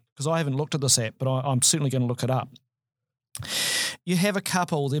right, because I haven't looked at this app, but I'm certainly going to look it up. You have a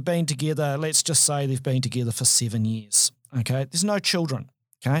couple, they've been together, let's just say they've been together for 7 years, okay? There's no children,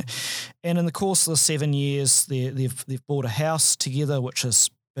 okay? And in the course of the 7 years, they've bought a house together, which has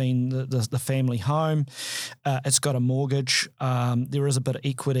been the family home. It's got a mortgage. There is a bit of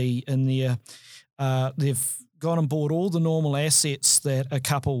equity in there. They've gone and bought all the normal assets that a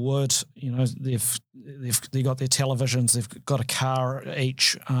couple would. They've got their televisions. They've got a car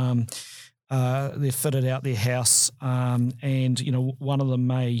each. they've fitted out their house, and one of them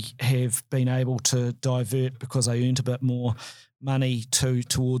may have been able to divert because they earned a bit more money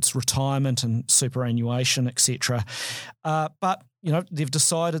towards retirement and superannuation, etc. But they've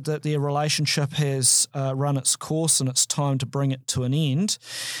decided that their relationship has run its course and it's time to bring it to an end,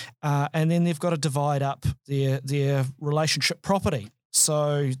 and then they've got to divide up their relationship property.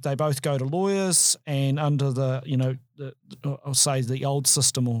 So they both go to lawyers, and under I'll say the old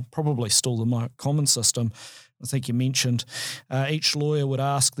system, or probably still the more common system, I think you mentioned, each lawyer would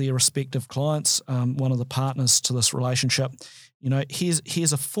ask their respective clients, one of the partners to this relationship,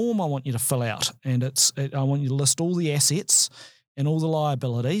 here's a form I want you to fill out, and I want you to list all the assets and all the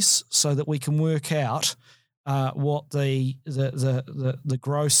liabilities so that we can work out what the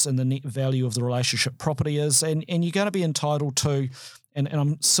gross and the net value of the relationship property is, and you're going to be entitled to, and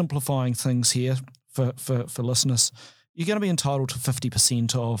I'm simplifying things here for listeners, you're going to be entitled to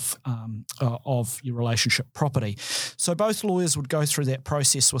 50% of your relationship property. So both lawyers would go through that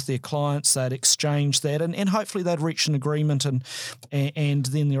process with their clients. They'd exchange that, and hopefully they'd reach an agreement, and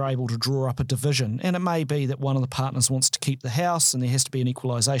then they're able to draw up a division. And it may be that one of the partners wants to keep the house, and there has to be an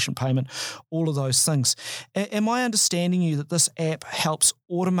equalisation payment, all of those things. Am I understanding you that this app helps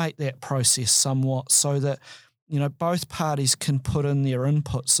automate that process somewhat so that both parties can put in their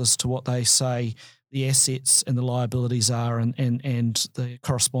inputs as to what they say the assets and the liabilities are, and the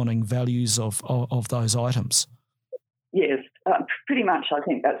corresponding values of those items? Yes, pretty much I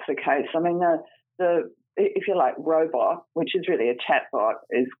think that's the case. I mean, the if you like, robot, which is really a chatbot,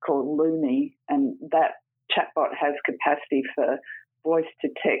 is called Lumi, and that chatbot has capacity for voice to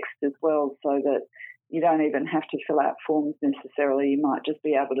text as well, so that you don't even have to fill out forms necessarily. You might just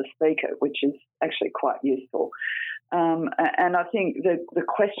be able to speak it, which is actually quite useful. And I think the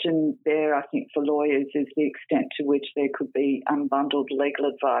question there, I think, for lawyers is the extent to which there could be unbundled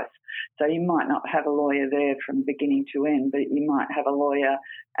legal advice. So you might not have a lawyer there from beginning to end, but you might have a lawyer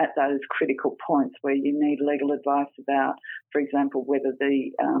at those critical points where you need legal advice about, for example, whether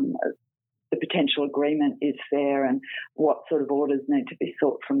the potential agreement is fair and what sort of orders need to be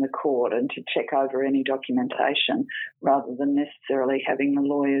sought from the court, and to check over any documentation rather than necessarily having the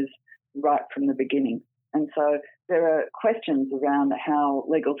lawyers right from the beginning. And so there are questions around how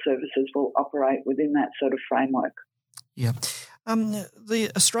legal services will operate within that sort of framework. Yeah.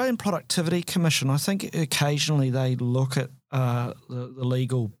 The Australian Productivity Commission, I think occasionally they look at the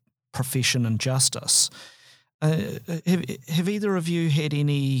legal profession and justice. Have either of you had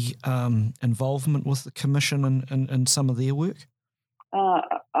any involvement with the Commission in some of their work?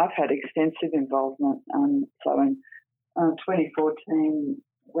 I've had extensive involvement. So in 2014,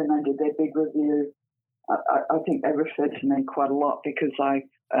 when they did their big review, I think they referred to me quite a lot because I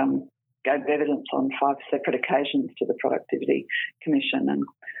gave evidence on 5 separate occasions to the Productivity Commission. And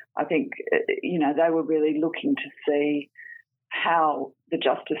I think, they were really looking to see how the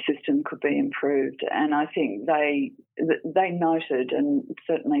justice system could be improved. And I think they noted and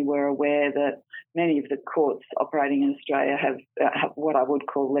certainly were aware that many of the courts operating in Australia have what I would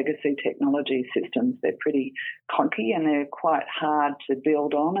call legacy technology systems. They're pretty clunky and they're quite hard to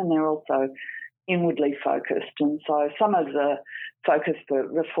build on, and they're also inwardly focused. And so some of the focus for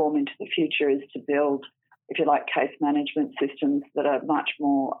reform into the future is to build, if you like, case management systems that are much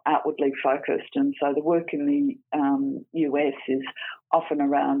more outwardly focused. And so the work in the US is often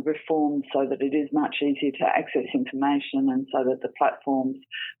around reform so that it is much easier to access information, and so that the platforms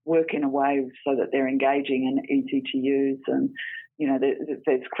work in a way so that they're engaging and easy to use. And,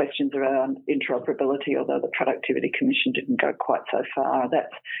 there's questions around interoperability, although the Productivity Commission didn't go quite so far.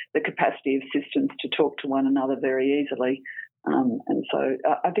 That's the capacity of systems to talk to one another very easily. And so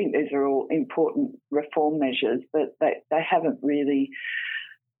I think these are all important reform measures, but they haven't really,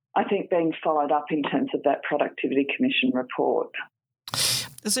 I think, been followed up in terms of that Productivity Commission report.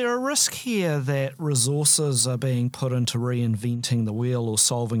 Is there a risk here that resources are being put into reinventing the wheel or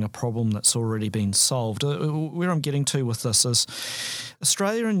solving a problem that's already been solved? Where I'm getting to with this is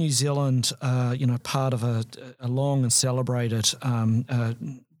Australia and New Zealand, part of a long and celebrated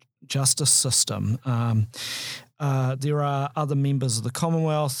justice system. There are other members of the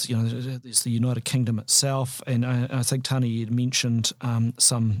Commonwealth. There's the United Kingdom itself, and I think Tania, you'd mentioned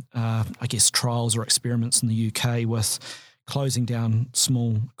some, trials or experiments in the UK with closing down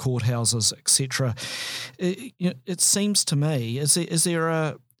small courthouses, etc. It seems to me,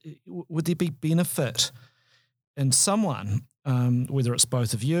 would there be benefit in someone, whether it's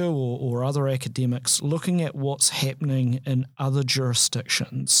both of you or other academics, looking at what's happening in other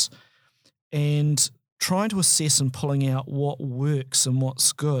jurisdictions and trying to assess and pulling out what works and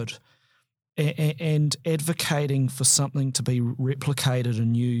what's good, and advocating for something to be replicated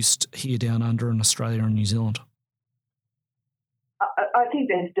and used here down under in Australia and New Zealand? I think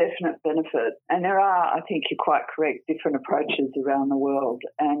there's definite benefit, and there are, I think you're quite correct, different approaches around the world.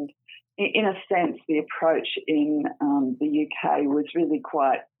 And in a sense, the approach in the UK was really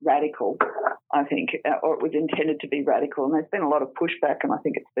quite radical, I think, or it was intended to be radical. And there's been a lot of pushback, and I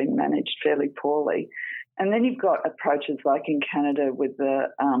think it's been managed fairly poorly. And then you've got approaches like in Canada with the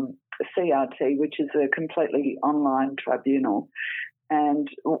CRT, which is a completely online tribunal. And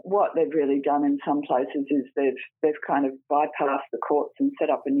what they've really done in some places is they've kind of bypassed the courts and set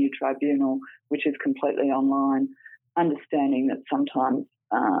up a new tribunal, which is completely online, understanding that sometimes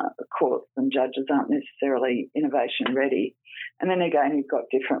courts and judges aren't necessarily innovation ready. And then again, you've got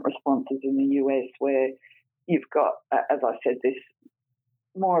different responses in the US where you've got, as I said, this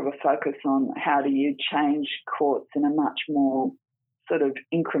more of a focus on how do you change courts in a much more sort of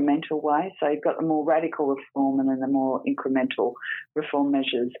incremental way. So you've got the more radical reform and then the more incremental reform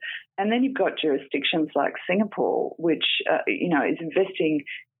measures. And then you've got jurisdictions like Singapore, which, is investing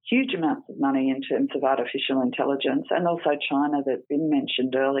huge amounts of money in terms of artificial intelligence, and also China that's been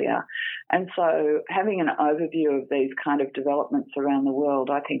mentioned earlier. And so having an overview of these kind of developments around the world,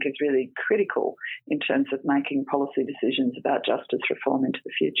 I think, is really critical in terms of making policy decisions about justice reform into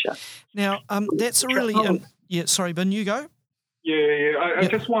the future. Now, that's a really... sorry, Ben, you go. Yeah. I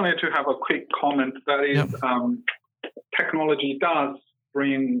just wanted to have a quick comment. That is, technology does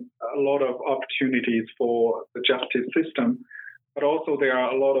bring a lot of opportunities for the justice system, but also there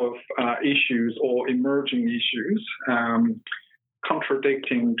are a lot of issues or emerging issues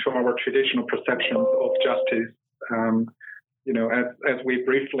contradicting to our traditional perceptions of justice. As we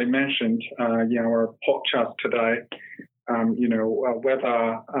briefly mentioned in our podcast today,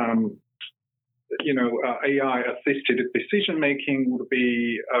 whether AI-assisted decision-making would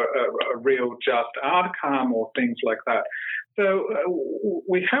be a real just outcome or things like that. So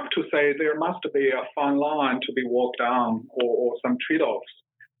we have to say there must be a fine line to be walked down or some trade-offs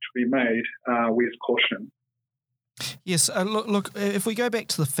to be made with caution. Yes, look, if we go back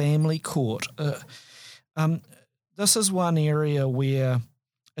to the family court, this is one area where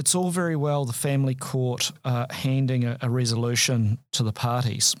it's all very well the family court handing a resolution to the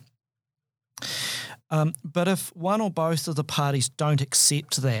parties. But if one or both of the parties don't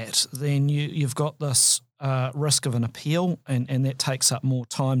accept that, then you've got this risk of an appeal, and that takes up more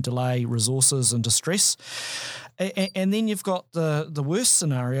time, delay, resources and distress. And then you've got the worst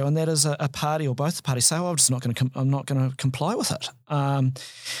scenario, and that is a party or both the parties say, "Well, I'm not going to comply with it."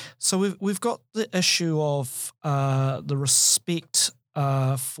 So we've got the issue of the respect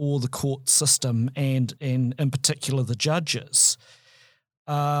for the court system and in particular the judges.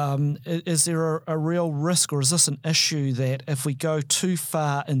 Is there a real risk, or is this an issue that if we go too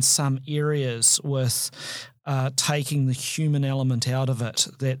far in some areas with taking the human element out of it,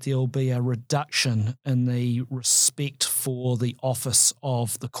 that there'll be a reduction in the respect for the office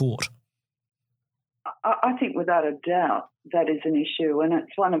of the court? I think without a doubt that is an issue, and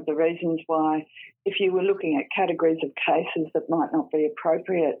it's one of the reasons why if you were looking at categories of cases that might not be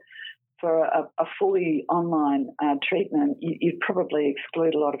appropriate for a fully online treatment, you'd probably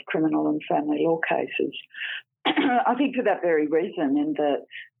exclude a lot of criminal and family law cases. I think for that very reason, in that,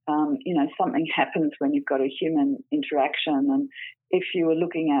 something happens when you've got a human interaction. And if you were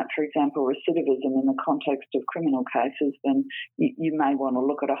looking at, for example, recidivism in the context of criminal cases, then you may want to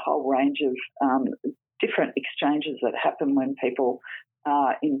look at a whole range of different exchanges that happen when people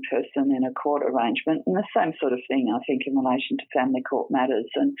in person in a court arrangement, and the same sort of thing, I think, in relation to family court matters.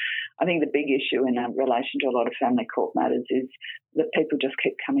 And I think the big issue in relation to a lot of family court matters is that people just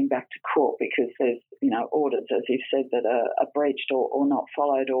keep coming back to court because there's, orders, as you said, that are breached or not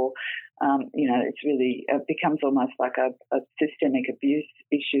followed, or, it's really becomes almost like a systemic abuse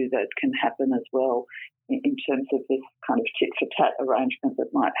issue that can happen as well in terms of this kind of tit-for-tat arrangement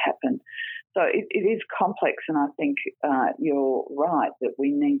that might happen. So it is complex, and I think you're right that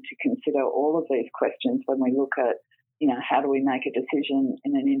we need to consider all of these questions when we look at, how do we make a decision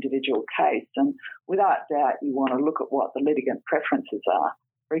in an individual case. And without doubt, you want to look at what the litigant preferences are.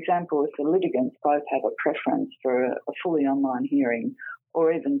 For example, if the litigants both have a preference for a fully online hearing,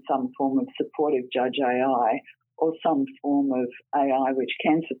 or even some form of supportive judge AI, or some form of AI which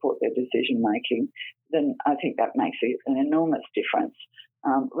can support their decision-making, then I think that makes an enormous difference.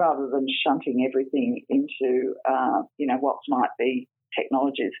 Rather than shunting everything into, what might be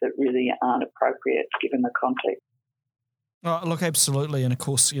technologies that really aren't appropriate given the context. Oh, look, absolutely. And of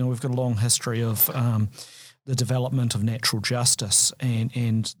course, we've got a long history of the development of natural justice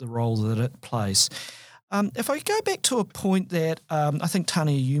and the role that it plays. If I go back to a point that I think,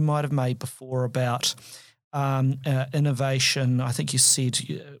 Tania, you might have made before about innovation. I think you said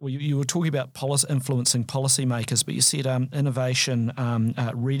you were talking about influencing policymakers, but you said innovation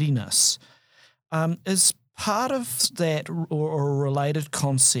readiness. Is part of that or a related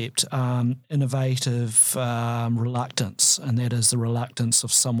concept innovative reluctance, and that is the reluctance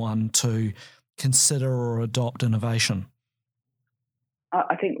of someone to consider or adopt innovation?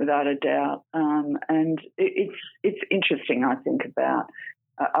 I think without a doubt, and it's interesting. I think about.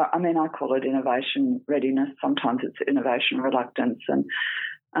 I call it innovation readiness. Sometimes it's innovation reluctance, and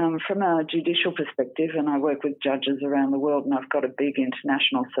from a judicial perspective, and I work with judges around the world, and I've got a big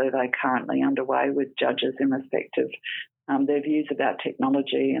international survey currently underway with judges in respect of their views about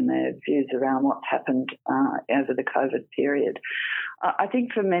technology and their views around what's happened over the COVID period. I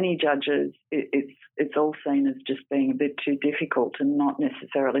think for many judges, it's all seen as just being a bit too difficult and not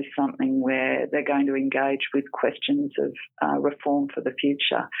necessarily something where they're going to engage with questions of reform for the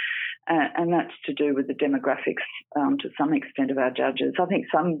future. And that's to do with the demographics to some extent of our judges. I think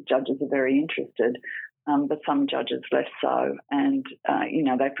some judges are very interested, but some judges less so. And,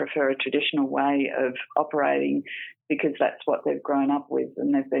 they prefer a traditional way of operating because that's what they've grown up with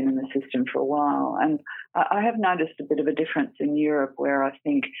and they've been in the system for a while. And I have noticed a bit of a difference in Europe where I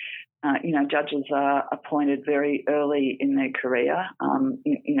think, judges are appointed very early in their career.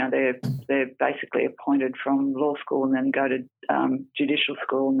 They're basically appointed from law school and then go to judicial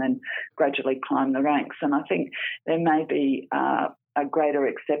school and then gradually climb the ranks. And I think there may be a greater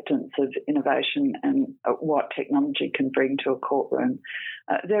acceptance of innovation and what technology can bring to a courtroom.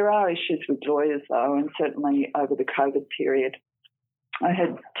 There are issues with lawyers, though, and certainly over the COVID period, I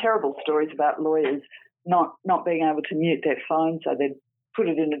had terrible stories about lawyers not being able to mute their phone, so they'd put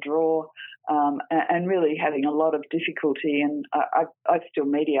it in a drawer and really having a lot of difficulty. And I still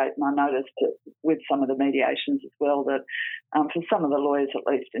mediate, and I noticed with some of the mediations as well that for some of the lawyers,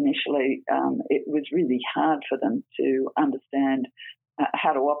 at least initially, it was really hard for them to understand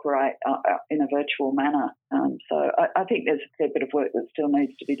how to operate in a virtual manner. So I think there's a fair bit of work that still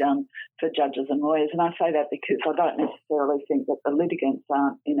needs to be done for judges and lawyers. And I say that because I don't necessarily think that the litigants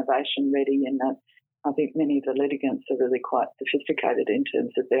aren't innovation ready, in that I think many of the litigants are really quite sophisticated in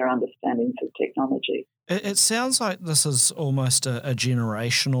terms of their understandings of technology. It sounds like this is almost a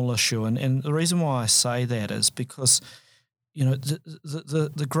generational issue. And the reason why I say that is because,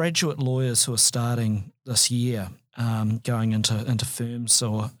 the graduate lawyers who are starting this year, going into firms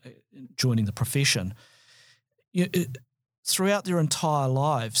or joining the profession, throughout their entire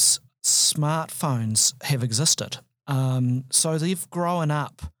lives, smartphones have existed. So they've grown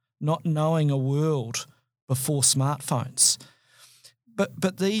up not knowing a world before smartphones.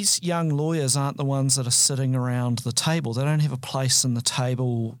 But these young lawyers aren't the ones that are sitting around the table. They don't have a place in the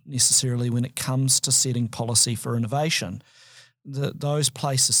table necessarily when it comes to setting policy for innovation. Those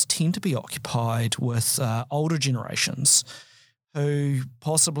places tend to be occupied with older generations who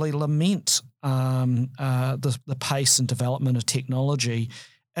possibly lament the pace and development of technology,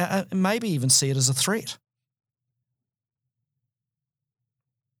 maybe even see it as a threat.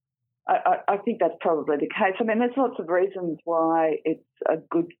 I think that's probably the case. I mean, there's lots of reasons why it's a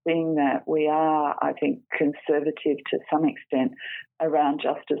good thing that we are, I think, conservative to some extent around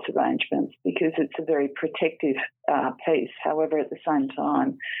justice arrangements, because it's a very protective piece. However, at the same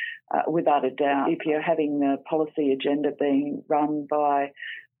time, without a doubt, if you're having the policy agenda being run by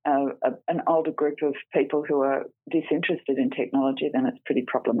an older group of people who are disinterested in technology, then it's pretty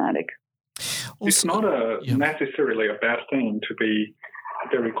problematic. It's not necessarily a bad thing to be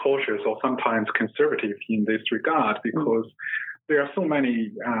very cautious or sometimes conservative in this regard, because there are so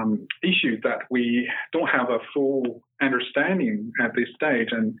many issues that we don't have a full understanding at this stage,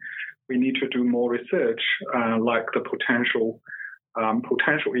 and we need to do more research, like the potential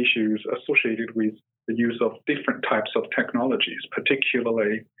issues associated with the use of different types of technologies,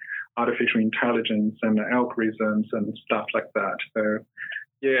 particularly artificial intelligence and algorithms and stuff like that. So,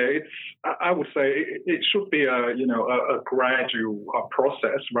 I would say it should be a gradual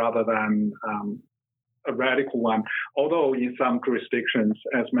process rather than a radical one. Although in some jurisdictions,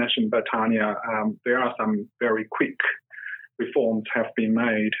 as mentioned by Tania, there are some very quick reforms have been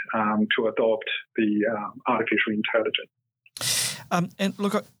made to adopt the artificial intelligence. And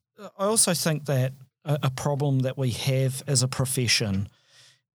look, I also think that a problem that we have as a profession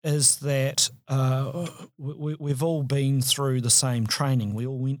is that we've all been through the same training. We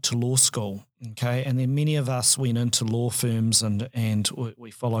all went to law school, okay? And then many of us went into law firms and we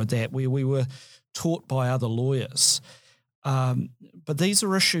followed that. We were taught by other lawyers. But these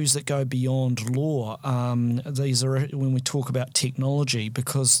are issues that go beyond law. These are when we talk about technology,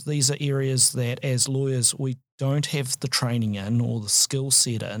 because these are areas that as lawyers we don't have the training in or the skill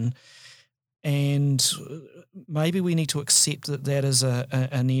set in. And maybe we need to accept that is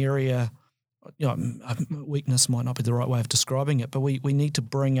an area, weakness might not be the right way of describing it, but we need to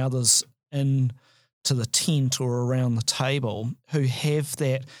bring others in to the tent or around the table who have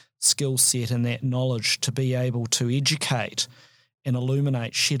that skill set and that knowledge to be able to educate and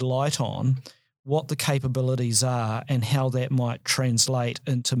illuminate, shed light on what the capabilities are and how that might translate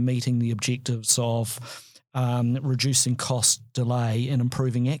into meeting the objectives of reducing cost, delay, and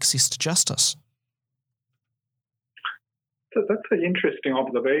improving access to justice. So that's an interesting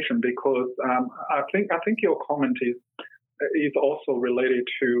observation, because I think your comment is also related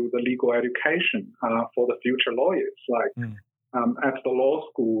to the legal education for the future lawyers. At the law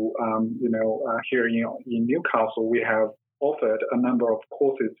school, here in Newcastle, we have offered a number of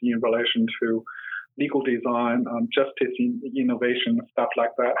courses in relation to legal design, justice innovation, stuff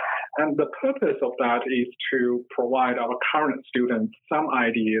like that. And the purpose of that is to provide our current students some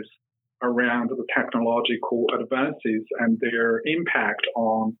ideas around the technological advances and their impact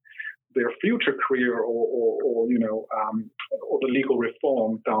on their future career or the legal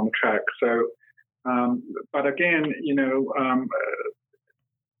reform down the track. So, but again,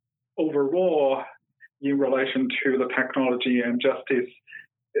 overall, in relation to the technology and justice,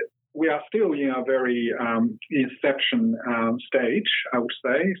 we are still in a very inception stage, I would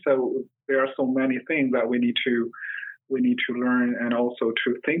say. So there are so many things that we need to learn and also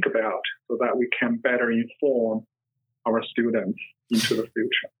to think about so that we can better inform our students into the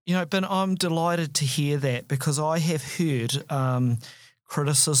future. Ben, I'm delighted to hear that, because I have heard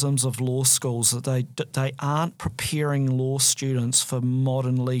criticisms of law schools that they aren't preparing law students for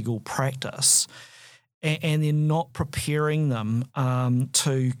modern legal practice, and they're not preparing them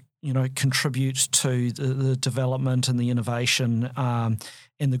to contribute to the development and the innovation and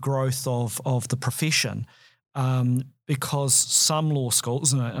the growth of the profession. Because some law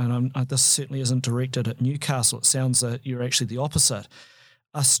schools, and this certainly isn't directed at Newcastle, it sounds that you're actually the opposite,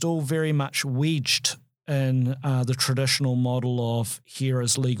 are still very much wedged in the traditional model of here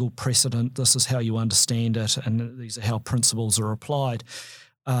is legal precedent, this is how you understand it, and these are how principles are applied,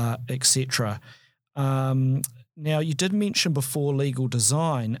 etc. Now, you did mention before legal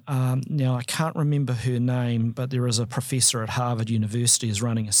design. Now, I can't remember her name, but there is a professor at Harvard University who's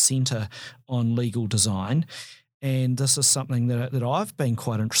running a centre on legal design. And this is something that I've been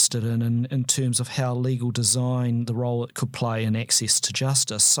quite interested in terms of how legal design, the role it could play in access to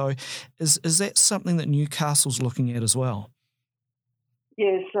justice. So is that something that Newcastle's looking at as well?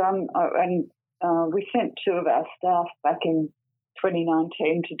 Yes, and we sent two of our staff back in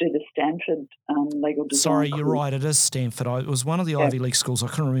 2019 to do the Stanford legal design. Sorry, you're right, it is Stanford. It was one of the Ivy League schools. I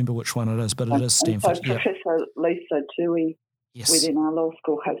couldn't remember which one it is, but it is Stanford. So Professor Lisa Tui within our law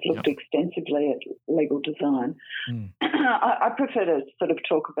school has looked extensively at legal design. I prefer to sort of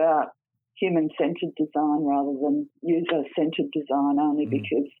talk about human-centred design rather than user-centred design, only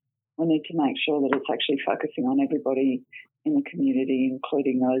because we need to make sure that it's actually focusing on everybody in the community,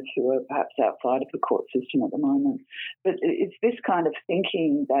 including those who are perhaps outside of the court system at the moment. But it's this kind of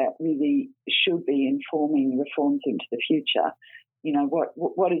thinking that really should be informing reforms into the future.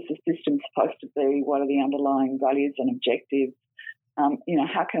 What is the system supposed to be? What are the underlying values and objectives?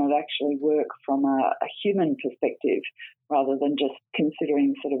 How can it actually work from a human perspective rather than just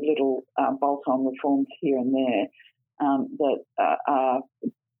considering sort of little bolt-on reforms here and there that are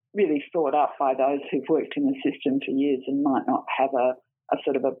really thought up by those who've worked in the system for years and might not have a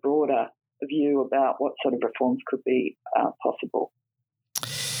sort of a broader view about what sort of reforms could be possible.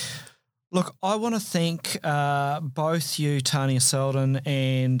 Look, I want to thank both you, Tania Sourdin,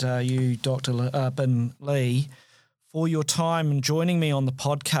 and you, Dr. Bin Li, for your time and joining me on the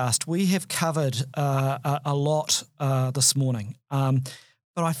podcast. We have covered a lot this morning,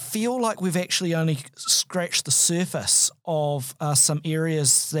 but I feel like we've actually only scratched the surface of some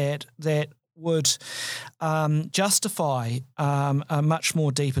areas that would justify a much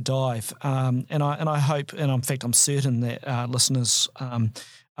more deeper dive. And I hope, and in fact I'm certain that listeners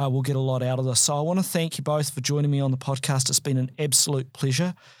will get a lot out of this. So I want to thank you both for joining me on the podcast. It's been an absolute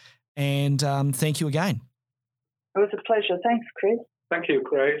pleasure, and thank you again. It was a pleasure. Thanks, Chris. Thank you,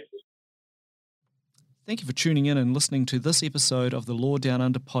 Chris. Thank you for tuning in and listening to this episode of the Law Down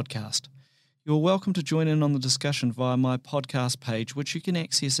Under podcast. You're welcome to join in on the discussion via my podcast page, which you can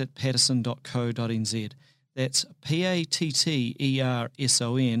access at patterson.co.nz. That's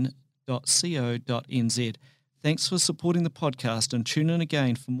patterson.co.nz. Thanks for supporting the podcast, and tune in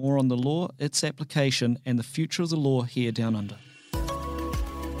again for more on the law, its application, and the future of the law here down under.